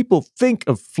people think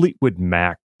of Fleetwood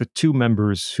Mac, the two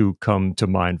members who come to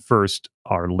mind first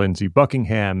are Lindsey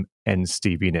Buckingham and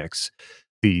Stevie Nicks.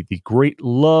 The great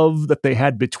love that they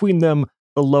had between them,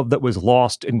 the love that was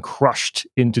lost and crushed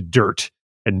into dirt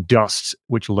and dust,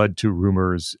 which led to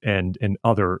Rumours and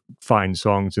other fine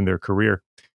songs in their career.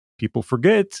 People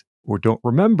forget or don't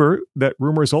remember that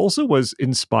Rumours also was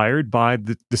inspired by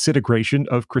the disintegration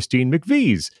of Christine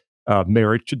McVie's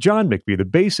marriage to John McVie, the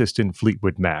bassist in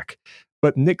Fleetwood Mac.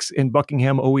 But Nicks and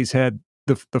Buckingham always had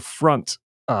the front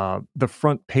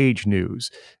page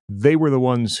news. They were the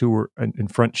ones who were in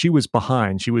front. She was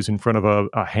behind. She was in front of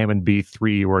a Hammond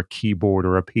B3 or a keyboard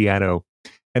or a piano.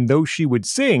 And though she would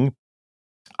sing,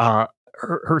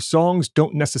 her songs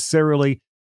don't necessarily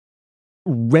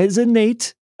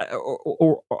resonate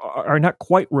or are not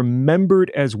quite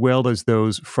remembered as well as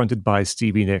those fronted by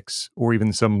Stevie Nicks or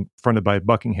even some fronted by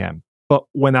Buckingham. But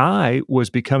when I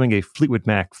was becoming a Fleetwood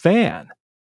Mac fan,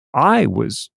 I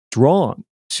was drawn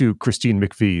to Christine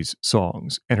McVie's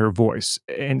songs and her voice.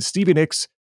 And Stevie Nicks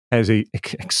has an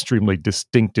extremely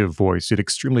distinctive voice, an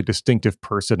extremely distinctive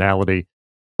personality.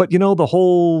 But, the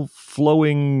whole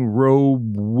flowing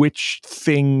robe witch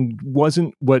thing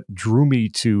wasn't what drew me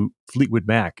to Fleetwood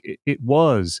Mac. It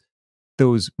was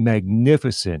those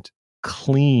magnificent,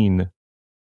 clean,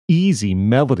 easy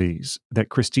melodies that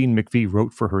Christine McVie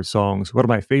wrote for her songs. One of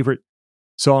my favorite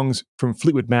songs from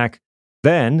Fleetwood Mac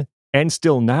then and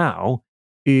still now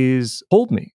is Hold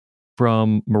Me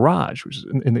from Mirage, which is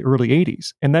in the early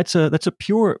 80s. And that's a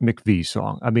pure McVie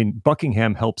song. I mean,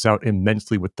 Buckingham helps out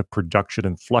immensely with the production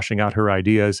and flushing out her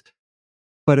ideas,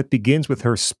 but it begins with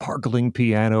her sparkling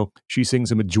piano. She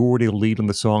sings a majority lead on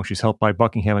the song. She's helped by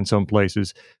Buckingham in some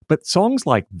places. But songs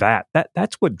like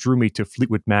that's what drew me to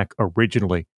Fleetwood Mac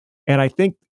originally. And I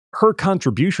think her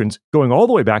contributions, going all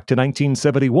the way back to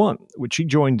 1971, which she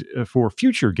joined for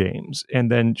Future Games,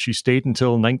 and then she stayed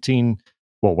until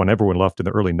when everyone left in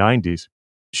the early 90s,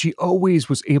 she always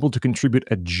was able to contribute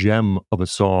a gem of a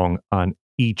song on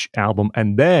each album.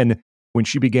 And then when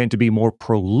she began to be more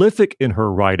prolific in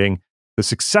her writing, the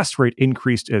success rate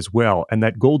increased as well. And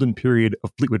that golden period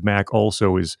of Fleetwood Mac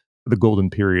also is the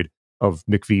golden period of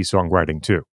McVie songwriting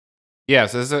too.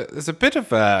 Yes, there's a bit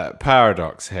of a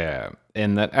paradox here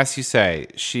in that, as you say,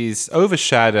 she's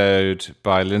overshadowed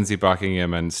by Lindsey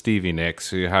Buckingham and Stevie Nicks,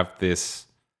 who have this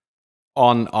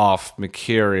on-off,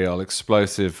 mercurial,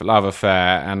 explosive love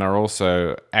affair and are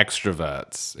also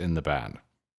extroverts in the band.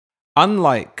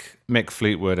 Unlike Mick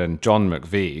Fleetwood and John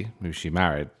McVie, who she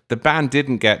married, the band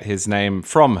didn't get his name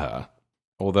from her,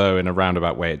 although in a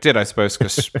roundabout way it did, I suppose,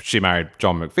 because she married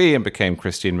John McVie and became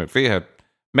Christine McVie. Her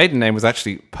maiden name was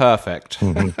actually Perfect.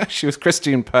 Mm-hmm. She was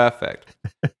Christine Perfect.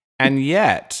 And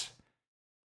yet,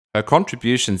 her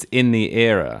contributions in the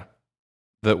era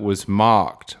that was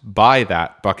marked by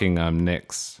that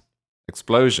Buckingham-Nicks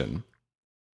explosion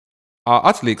are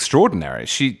utterly extraordinary.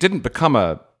 She didn't become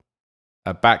a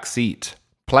backseat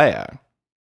player.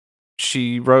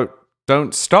 She wrote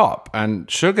Don't Stop and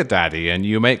Sugar Daddy and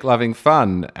You Make Loving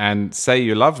Fun and Say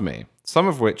You Love Me, some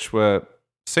of which were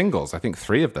singles. I think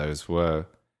 3 of those were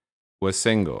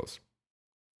singles.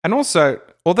 And also,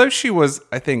 although she was,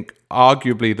 I think,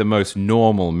 arguably the most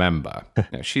normal member,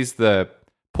 she's the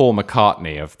Paul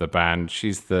McCartney of the band,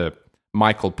 she's the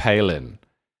Michael Palin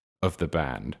of the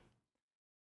band.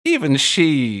 Even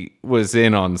she was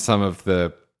in on some of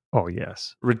the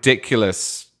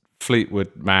ridiculous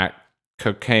Fleetwood Mac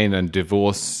cocaine and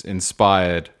divorce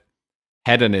inspired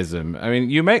hedonism. I mean,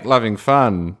 You Make Loving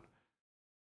Fun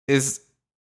is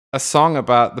a song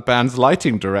about the band's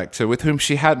lighting director with whom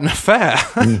she had an affair.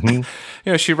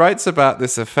 Mm-hmm. She writes about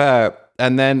this affair,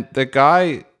 and then the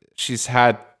guy she's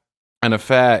had an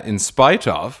affair in spite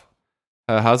of,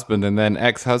 her husband and then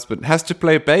ex-husband, has to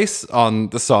play bass on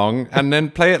the song and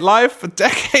then play it live for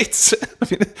decades. I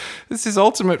mean, this is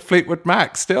ultimate Fleetwood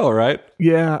Mac still, right?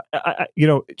 Yeah.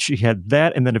 She had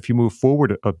that. And then if you move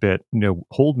forward a bit,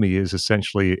 Hold Me is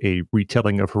essentially a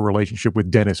retelling of her relationship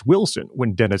with Dennis Wilson,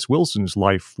 when Dennis Wilson's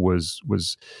life was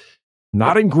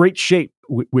not in great shape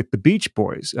with the Beach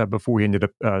Boys before he ended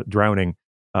up drowning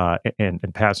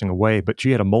and passing away. But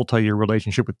she had a multi-year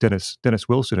relationship with Dennis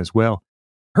Wilson as well.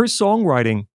 Her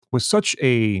songwriting was such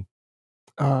a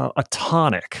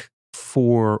tonic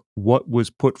for what was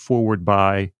put forward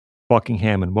by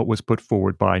Buckingham and what was put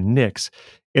forward by Nicks.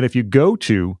 And if you go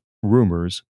to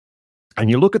Rumors and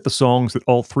you look at the songs that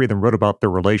all 3 of them wrote about their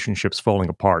relationships falling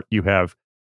apart, you have,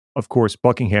 of course,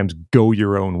 Buckingham's Go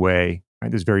Your Own Way,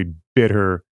 right? This very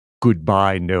bitter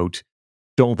goodbye note.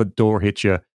 Don't let the door hit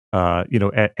you,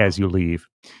 as you leave.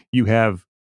 You have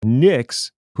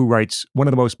Nicks, who writes one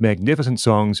of the most magnificent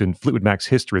songs in Fleetwood Mac's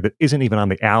history that isn't even on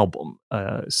the album,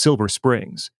 Silver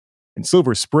Springs. And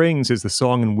Silver Springs is the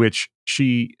song in which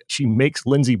she makes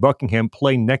Lindsey Buckingham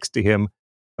play next to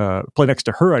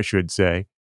her, I should say,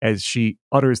 as she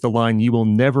utters the line, "You will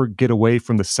never get away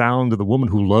from the sound of the woman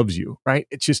who loves you," right?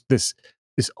 It's just this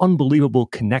unbelievable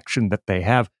connection that they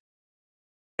have.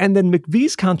 And then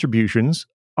McVie's contributions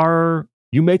are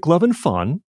You Make Lovin'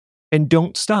 Fun and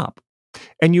Don't Stop.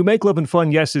 And You Make Lovin'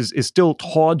 Fun, yes, is still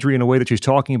tawdry in a way that she's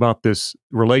talking about this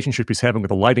relationship he's having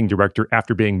with a lighting director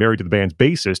after being married to the band's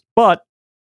bassist, but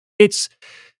it's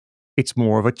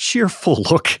more of a cheerful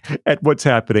look at what's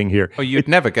happening here. Oh, you'd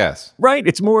never guess. Right.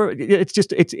 It's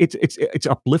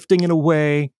uplifting in a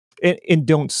way. In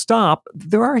Don't Stop,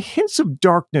 there are hints of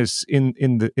darkness in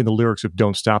the lyrics of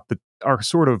Don't Stop that are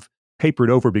sort of papered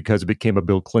over because it became a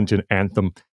Bill Clinton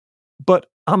anthem. But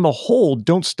on the whole,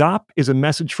 Don't Stop is a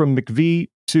message from McVie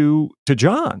to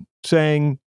John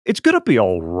saying, it's going to be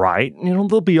all right.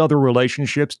 There'll be other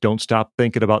relationships. Don't stop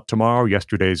thinking about tomorrow.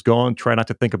 Yesterday's gone. Try not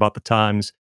to think about the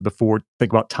times before.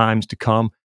 Think about times to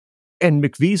come. And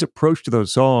McVie's approach to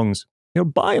those songs,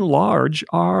 by and large,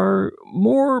 are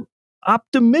more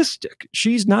optimistic.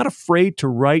 She's not afraid to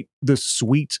write the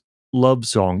sweet love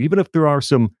song, even if there are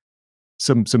some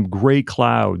gray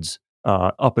clouds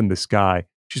up in the sky.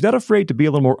 She's not afraid to be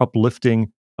a little more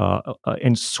uplifting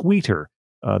and sweeter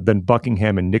than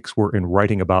Buckingham and Nicks were in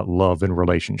writing about love and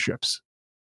relationships.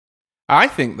 I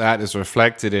think that is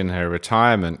reflected in her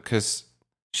retirement, because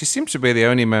she seems to be the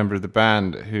only member of the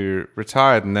band who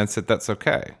retired and then said that's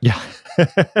okay. Yeah.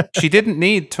 She didn't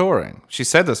need touring. She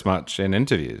said as much in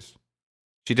interviews.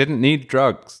 She didn't need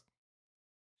drugs.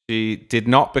 She did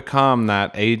not become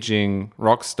that aging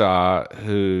rock star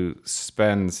who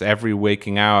spends every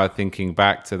waking hour thinking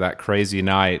back to that crazy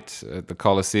night at the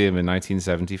Coliseum in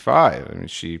 1975. I mean,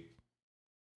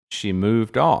 she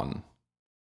moved on.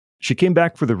 She came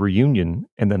back for the reunion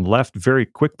and then left very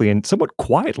quickly and somewhat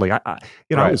quietly. I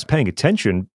was paying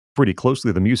attention pretty closely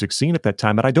to the music scene at that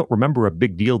time, and I don't remember a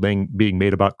big deal being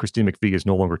made about Christine McVie is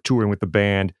no longer touring with the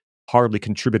band, hardly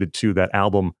contributed to that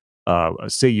album,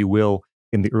 Say You Will,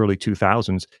 in the early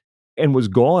 2000s, and was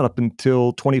gone up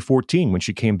until 2014 when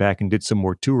she came back and did some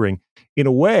more touring. In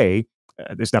a way,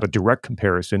 there's not a direct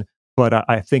comparison, but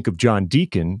I think of John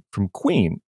Deacon from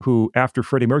Queen, who after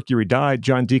Freddie Mercury died,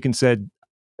 John Deacon said,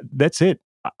 that's it,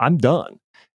 I'm done.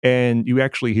 And you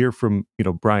actually hear from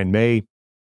Brian May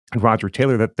and Roger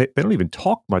Taylor that they don't even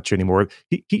talk much anymore.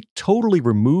 He totally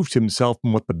removed himself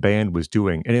from what the band was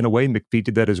doing. And in a way, McVie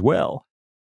did that as well.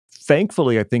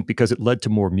 Thankfully, I think because it led to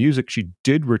more music, she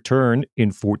did return in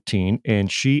 2014,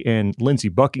 and she and Lindsey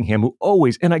Buckingham, who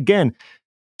always, and again,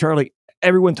 Charlie,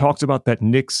 everyone talks about that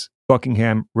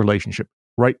Nicks-Buckingham relationship,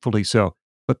 rightfully so.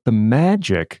 but the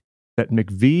magic that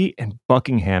McVie and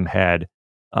Buckingham had,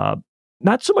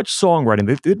 not so much songwriting,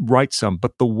 they did write some,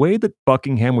 but the way that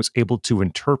Buckingham was able to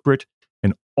interpret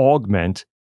and augment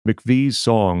McVie's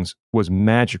songs was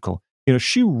magical.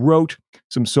 She wrote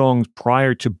some songs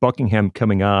prior to Buckingham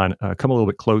coming on, Come a Little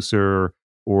Bit Closer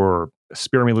or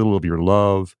Spare Me a Little of Your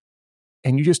Love.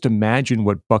 And you just imagine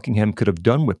what Buckingham could have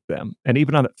done with them. And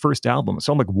even on that first album, a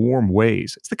song like Warm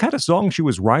Ways, it's the kind of song she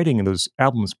was writing in those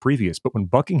albums previous. But when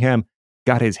Buckingham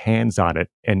got his hands on it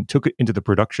and took it into the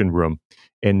production room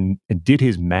and did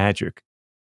his magic,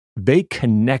 they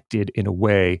connected in a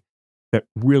way that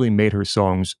really made her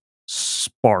songs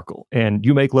sparkle. And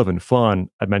You Make Lovin' Fun,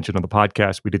 I mentioned on the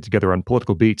podcast we did together on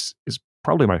Political Beats, is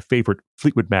probably my favorite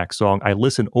Fleetwood Mac song. I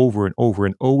listen over and over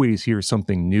and always hear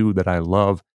something new that I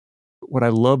love. What I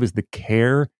love is the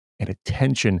care and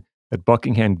attention that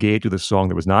Buckingham gave to the song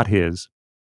that was not his,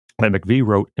 that McVie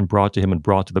wrote and brought to him and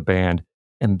brought to the band,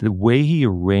 and the way he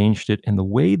arranged it and the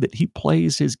way that he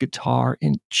plays his guitar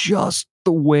in just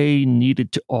the way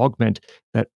needed to augment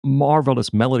that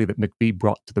marvelous melody that McVie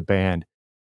brought to the band.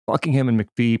 Buckingham and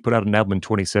McVie put out an album in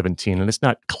 2017, and it's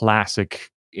not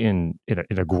classic in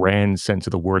a grand sense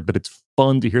of the word, but it's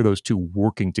fun to hear those two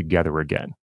working together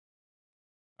again.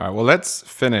 All right, well, let's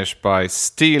finish by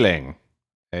stealing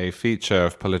a feature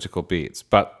of Political Beats,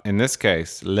 but in this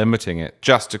case, limiting it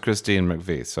just to Christine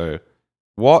McVie. So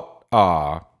what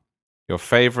are your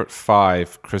favorite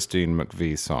 5 Christine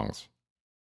McVie songs?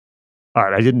 All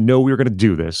right, I didn't know we were going to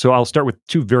do this, so I'll start with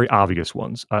 2 very obvious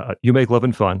ones. You Make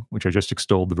Lovin' Fun, which I just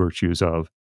extolled the virtues of,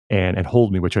 and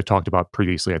Hold Me, which I talked about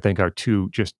previously, I think are 2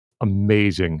 just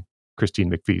amazing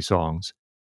Christine McVie songs.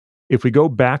 If we go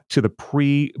back to the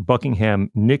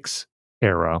pre-Buckingham Nicks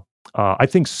era, I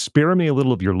think Spare Me a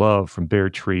Little of Your Love from Bare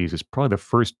Trees is probably the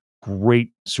first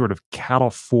great sort of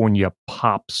California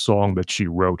pop song that she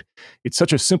wrote. It's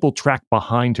such a simple track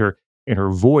behind her, and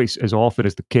her voice, as often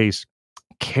is the case,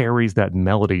 carries that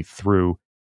melody through.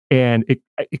 And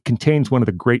it contains one of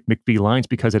the great McVie lines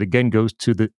because it again goes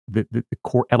to the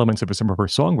core elements of some of her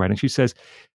songwriting. She says,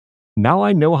 "Now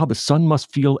I know how the sun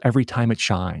must feel every time it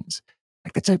shines."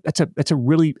 Like that's a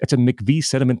McVie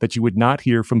sentiment that you would not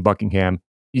hear from Buckingham,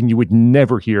 and you would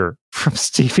never hear from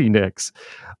Stevie Nicks.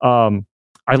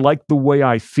 I like The Way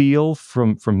I Feel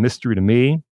from Mystery to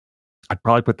Me. I'd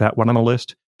probably put that one on the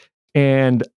list.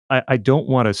 And I don't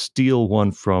want to steal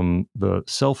one from the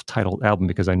self-titled album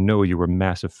because I know you were a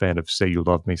massive fan of Say You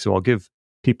Love Me. So I'll give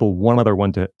people one other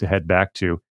one to head back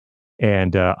to.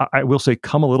 And I will say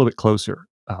Come a Little Bit Closer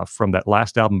from that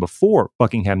last album before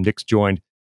Buckingham Nicks joined.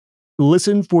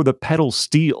 Listen for the pedal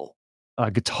steel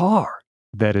guitar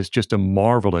that is just a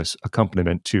marvelous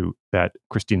accompaniment to that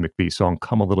Christine McVie song,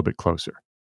 Come a Little Bit Closer.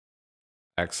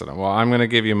 Excellent. Well, I'm going to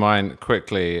give you mine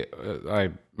quickly.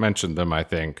 I mentioned them, I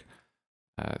think.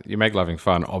 You Make Loving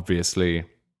Fun, obviously.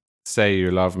 Say You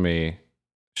Love Me,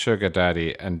 Sugar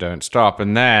Daddy, and Don't Stop.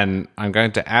 And then I'm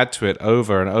going to add to it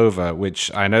Over and Over,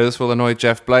 which I know this will annoy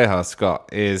Jeff Bleha, Scott,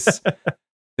 is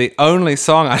the only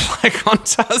song I like on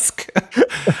Tusk.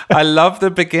 I love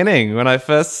the beginning. When I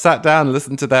first sat down and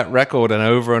listened to that record and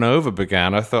Over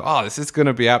began, I thought, oh, this is going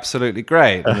to be absolutely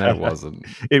great. And then it wasn't.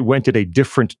 It went in a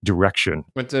different direction.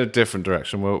 Went in a different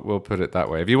direction. We'll put it that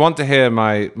way. If you want to hear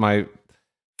my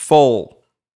full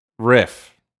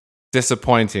riff,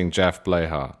 disappointing Jeff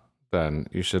Bleha, then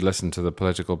you should listen to the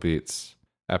Political Beats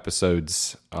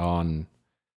episodes on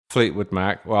Fleetwood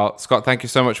Mac. Well, Scott, thank you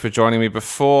so much for joining me.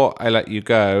 Before I let you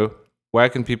go, where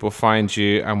can people find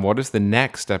you, and what is the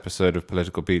next episode of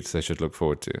Political Beats they should look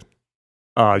forward to?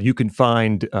 You can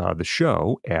find the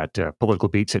show at Political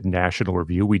Beats at National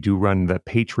Review. We do run the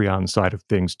Patreon side of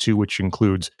things too, which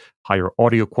includes higher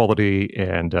audio quality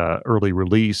and early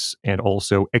release, and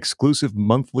also exclusive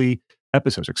monthly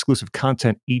episodes, exclusive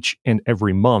content each and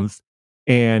every month.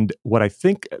 And what I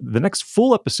think the next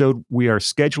full episode we are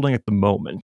scheduling at the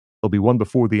moment, there'll be one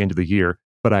before the end of the year,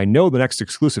 but I know the next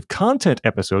exclusive content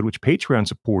episode, which Patreon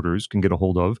supporters can get a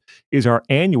hold of, is our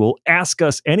annual Ask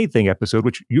Us Anything episode,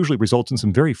 which usually results in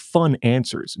some very fun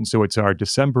answers. And so it's our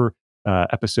December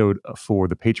episode for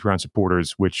the Patreon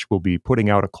supporters, which will be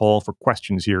putting out a call for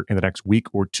questions here in the next week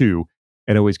or two.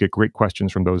 And always get great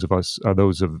questions from those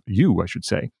of you, I should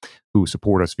say, who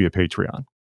support us via Patreon.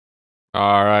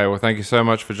 All right. Well, thank you so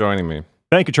much for joining me.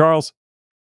 Thank you, Charles.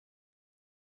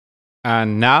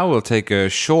 And now we'll take a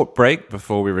short break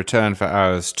before we return for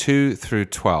hours 2 through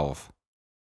 12.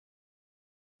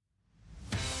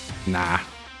 Nah,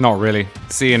 not really.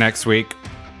 See you next week.